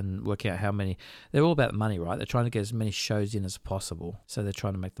out and working out how many. They're all about money, right? They're trying to get as many shows in as possible. So they're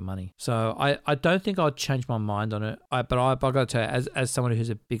trying to make the money. So I don't think I'd change my mind on it. But I've got to tell you, as someone who's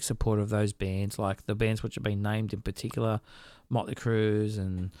a big supporter of those bands, like the bands which have been named in particular, Motley Crue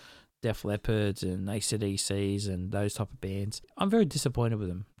and Def Leppards and AC/DCs and those type of bands, I'm very disappointed with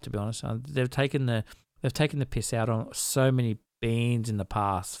them, to be honest. They've taken the piss out on so many bands in the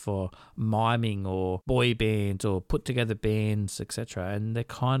past for miming or boy bands or put together bands, etc. And they're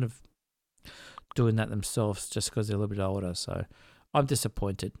kind of doing that themselves just because they're a little bit older. So I'm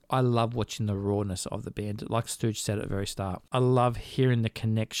disappointed. I love watching the rawness of the band. Like Stooge said at the very start, I love hearing the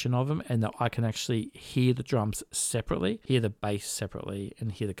connection of them and that I can actually hear the drums separately, hear the bass separately, and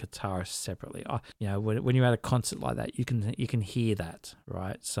hear the guitar separately. When you're at a concert like that, you can hear that,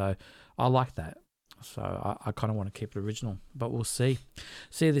 right? So I like that. So I kind of want to keep it original, but we'll see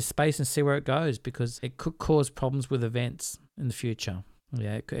this space and see where it goes because it could cause problems with events in the future.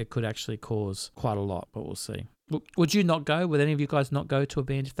 Yeah, it could actually cause quite a lot, but we'll see. Would you not go? Would any of you guys not go to a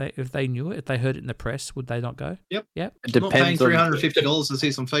band if they knew it? If they heard it in the press, would they not go? Yep. Yep. It depends. Not paying $350 to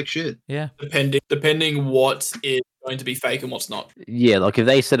see some fake shit. Yeah. Depending what is going to be fake and what's not. Yeah, like if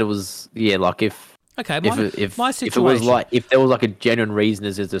they said it was, like if. Okay, my situation. If it was like, if there was like a genuine reason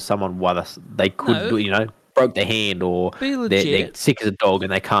as to someone why they couldn't do, broke their hand or they're sick as a dog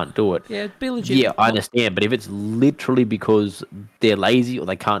and they can't do it. Yeah, be legit. Yeah, I understand. But if it's literally because they're lazy or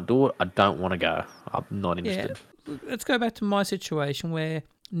they can't do it, I don't want to go. I'm not interested. Yeah. Let's go back to my situation where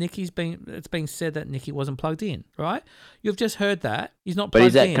it's been said that Nicky wasn't plugged in, right? You've just heard that. He's not plugged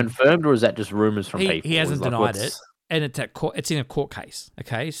in. But is that confirmed or is that just rumours from people? He hasn't denied it. And it's at court. It's in a court case.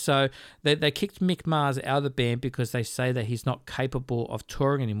 Okay, so they kicked Mick Mars out of the band because they say that he's not capable of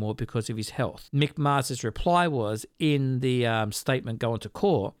touring anymore because of his health. Mick Mars's reply was in the statement going to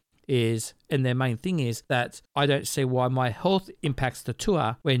court and their main thing is that I don't see why my health impacts the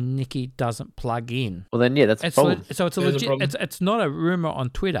tour when Nicky doesn't plug in. Well then, yeah, that's a problem. So it's a legit. It's not a rumor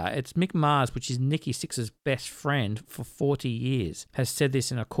on Twitter. It's Mick Mars, which is Nicky Sixx's best friend for 40 years, has said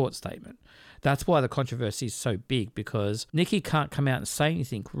this in a court statement. That's why the controversy is so big because Nicky can't come out and say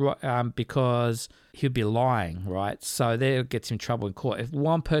anything because he'll be lying, right? So that gets him in trouble in court. If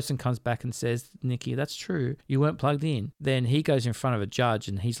one person comes back and says, Nicky, that's true, you weren't plugged in, then he goes in front of a judge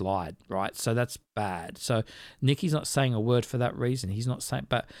and he's lied, right? So that's bad. So Nicky's not saying a word for that reason. He's not saying,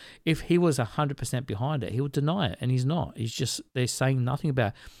 but if he was 100% behind it, he would deny it, and he's not. They're saying nothing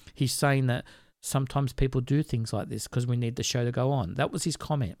about it. He's saying that sometimes people do things like this because we need the show to go on. That was his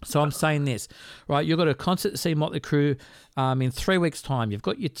comment. So I'm saying this, right? You've got a concert to see Motley Crue in 3 weeks' time. You've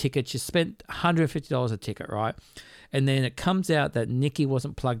got your tickets. You spent $150 a ticket, right? And then it comes out that Nicky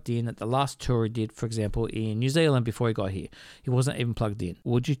wasn't plugged in at the last tour he did, for example, in New Zealand before he got here. He wasn't even plugged in.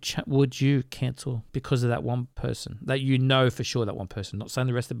 Would you cancel because of that one person that you know for sure, that one person? Not saying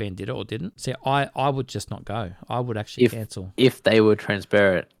the rest of the band did it or didn't. See, I would just not go. I would actually cancel. If they were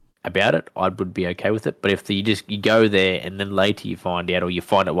transparent about it, I would be okay with it. But if you go there and then later you find out, or you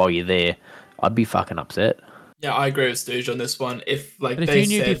find it while you're there, I'd be fucking upset. Yeah, I agree with Stooge on this one. If you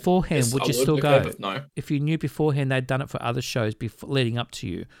knew beforehand, would you still go? Okay, no. If you knew beforehand they'd done it for other shows leading up to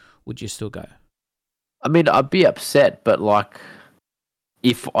you, would you still go? I mean, I'd be upset, but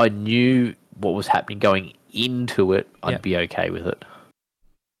if I knew what was happening going into it, I'd be okay with it.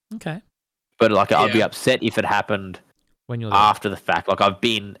 Okay. But I'd be upset if it happened when you're there. After the fact. I've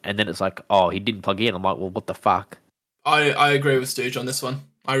been, and then it's like, oh, he didn't plug in. I'm like, well, what the fuck? I agree with Stooge on this one.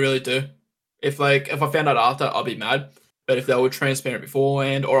 I really do. If I found out after, I'd be mad. But if they were transparent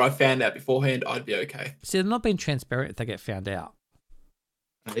beforehand, or I found out beforehand, I'd be okay. See, they're not being transparent if they get found out.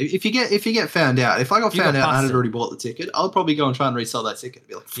 If you get found out, if I got found out and I had already bought the ticket, I'll probably go and try and resell that ticket and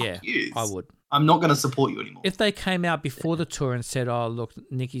be like, fuck you. I would. I'm not going to support you anymore. If they came out before the tour and said, oh, look,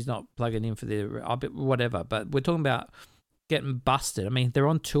 Nicky's not plugging in for whatever, but we're talking about getting busted. I mean, they're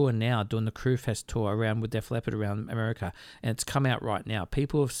on tour now doing the Crew Fest tour around with Def Leppard around America, and it's come out right now.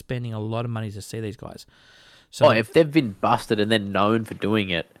 People are spending a lot of money to see these guys. So if they've been busted and they're known for doing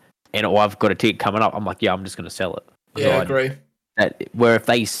it, and I've got a ticket coming up, I'm like, yeah, I'm just going to sell it. Yeah, I agree. Where if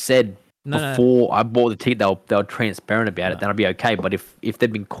they said before I bought the ticket, they were transparent about it, then I'd be okay. But if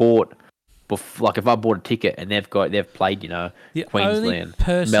they've been caught, like if I bought a ticket and they've played, Queensland,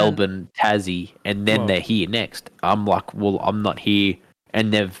 Melbourne, Tassie, and then they're here next, I'm like, well, I'm not here,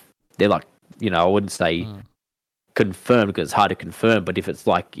 and they're like, I wouldn't say confirmed because it's hard to confirm, but if it's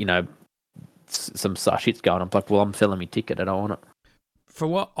like, some shit's going, I'm like, well, I'm selling my ticket, I don't want it. For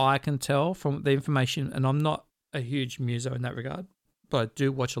what I can tell from the information, and I'm not a huge muso in that regard, but I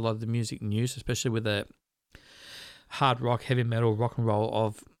do watch a lot of the music news, especially with the hard rock, heavy metal, rock and roll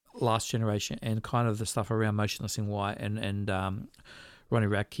of last generation, and kind of the stuff around Motionless in White and Ronnie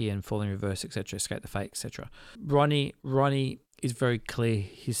Radke and Falling Reverse, etc., Escape the Fate, etc. Ronnie is very clear.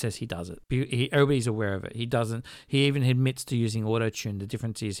 He says he does it. Everybody's aware of it. He doesn't. He even admits to using auto-tune. The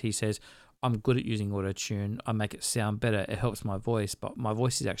difference is he says, I'm good at using auto-tune. I make it sound better. It helps my voice, but my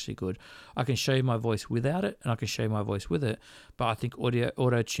voice is actually good. I can show you my voice without it, and I can show you my voice with it, but I think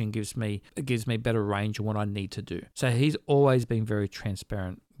auto-tune gives me better range on what I need to do. So he's always been very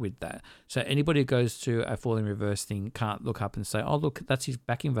transparent with that. So anybody who goes to a Falling Reverse thing can't look up and say, oh, look, that's his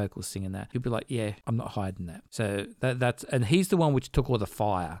backing vocals singing that. He'll be like, yeah, I'm not hiding that. So and he's the one which took all the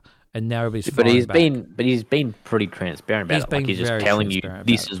fire. And now everybody's he's been pretty transparent about it. Like he's just telling you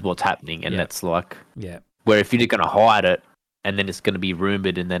this is what's happening, and that's like where if you're going to hide it, and then it's going to be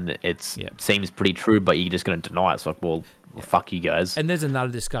rumored, and then it seems pretty true, but you're just going to deny it. It's like, well, fuck you guys. And there's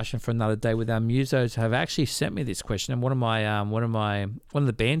another discussion for another day with our musos have actually sent me this question, and one of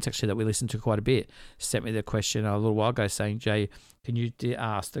the bands actually that we listen to quite a bit sent me the question a little while ago saying, Jay, can you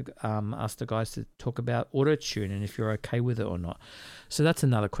ask the guys to talk about auto-tune and if you're okay with it or not? So that's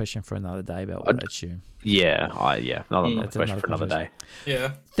another question for another day about auto-tune. Another question for another day.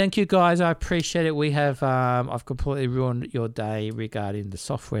 Yeah. Thank you guys, I appreciate it. We have I've completely ruined your day regarding the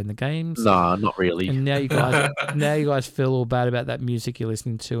software and the games. No, not really. And now you guys feel all bad about that music you're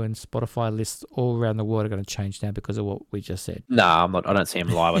listening to, and Spotify lists all around the world are going to change now because of what we just said. No, I'm not. I don't see him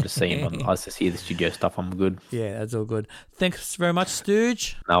live. I just see him. I just hear the studio stuff. I'm good. Yeah, that's all good. Thanks very much,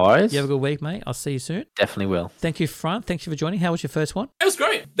 Stooge. No worries. You have a good week, mate. I'll see you soon. Definitely will. Thank you, Front. Thank you for joining. How was your first one? It was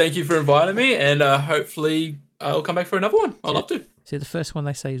great. Thank you for inviting me, and hopefully I'll come back for another one. I'd love to. See, the first one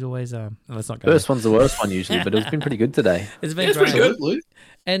they say is always let's not go. First one's the worst one usually, but it's been pretty good today. It's been pretty good.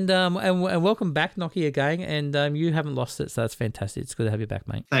 And welcome back, Nokia again. And you haven't lost it, so that's fantastic. It's good to have you back,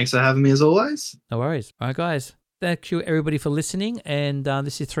 mate. Thanks for having me as always. No worries. All right, guys. Thank you, everybody, for listening. And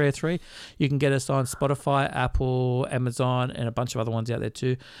this is 303. You can get us on Spotify, Apple, Amazon, and a bunch of other ones out there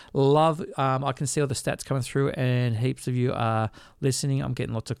too. Love. I can see all the stats coming through, and heaps of you are listening. I'm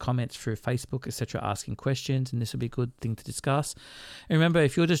getting lots of comments through Facebook, etc., asking questions, and this will be a good thing to discuss. And remember,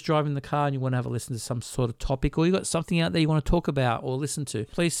 if you're just driving the car and you want to have a listen to some sort of topic, or you got something out there you want to talk about or listen to,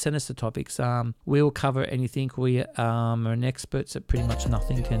 please send us the topics. We will cover anything. We are experts at pretty much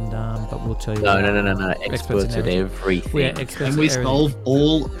nothing, and but we'll tell you. No. Experts at everything. We are experts and we solve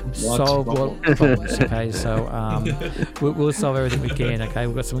all problems. Okay, so we'll solve everything we can. Okay,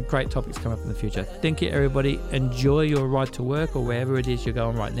 we've got some great topics coming up in the future. Thank you, everybody. Enjoy your ride to work or wherever it is you're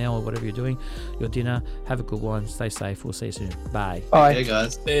going right now, or whatever you're doing, your dinner. Have a good one. Stay safe. We'll see you soon. Bye. Hey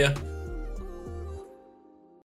guys. See ya.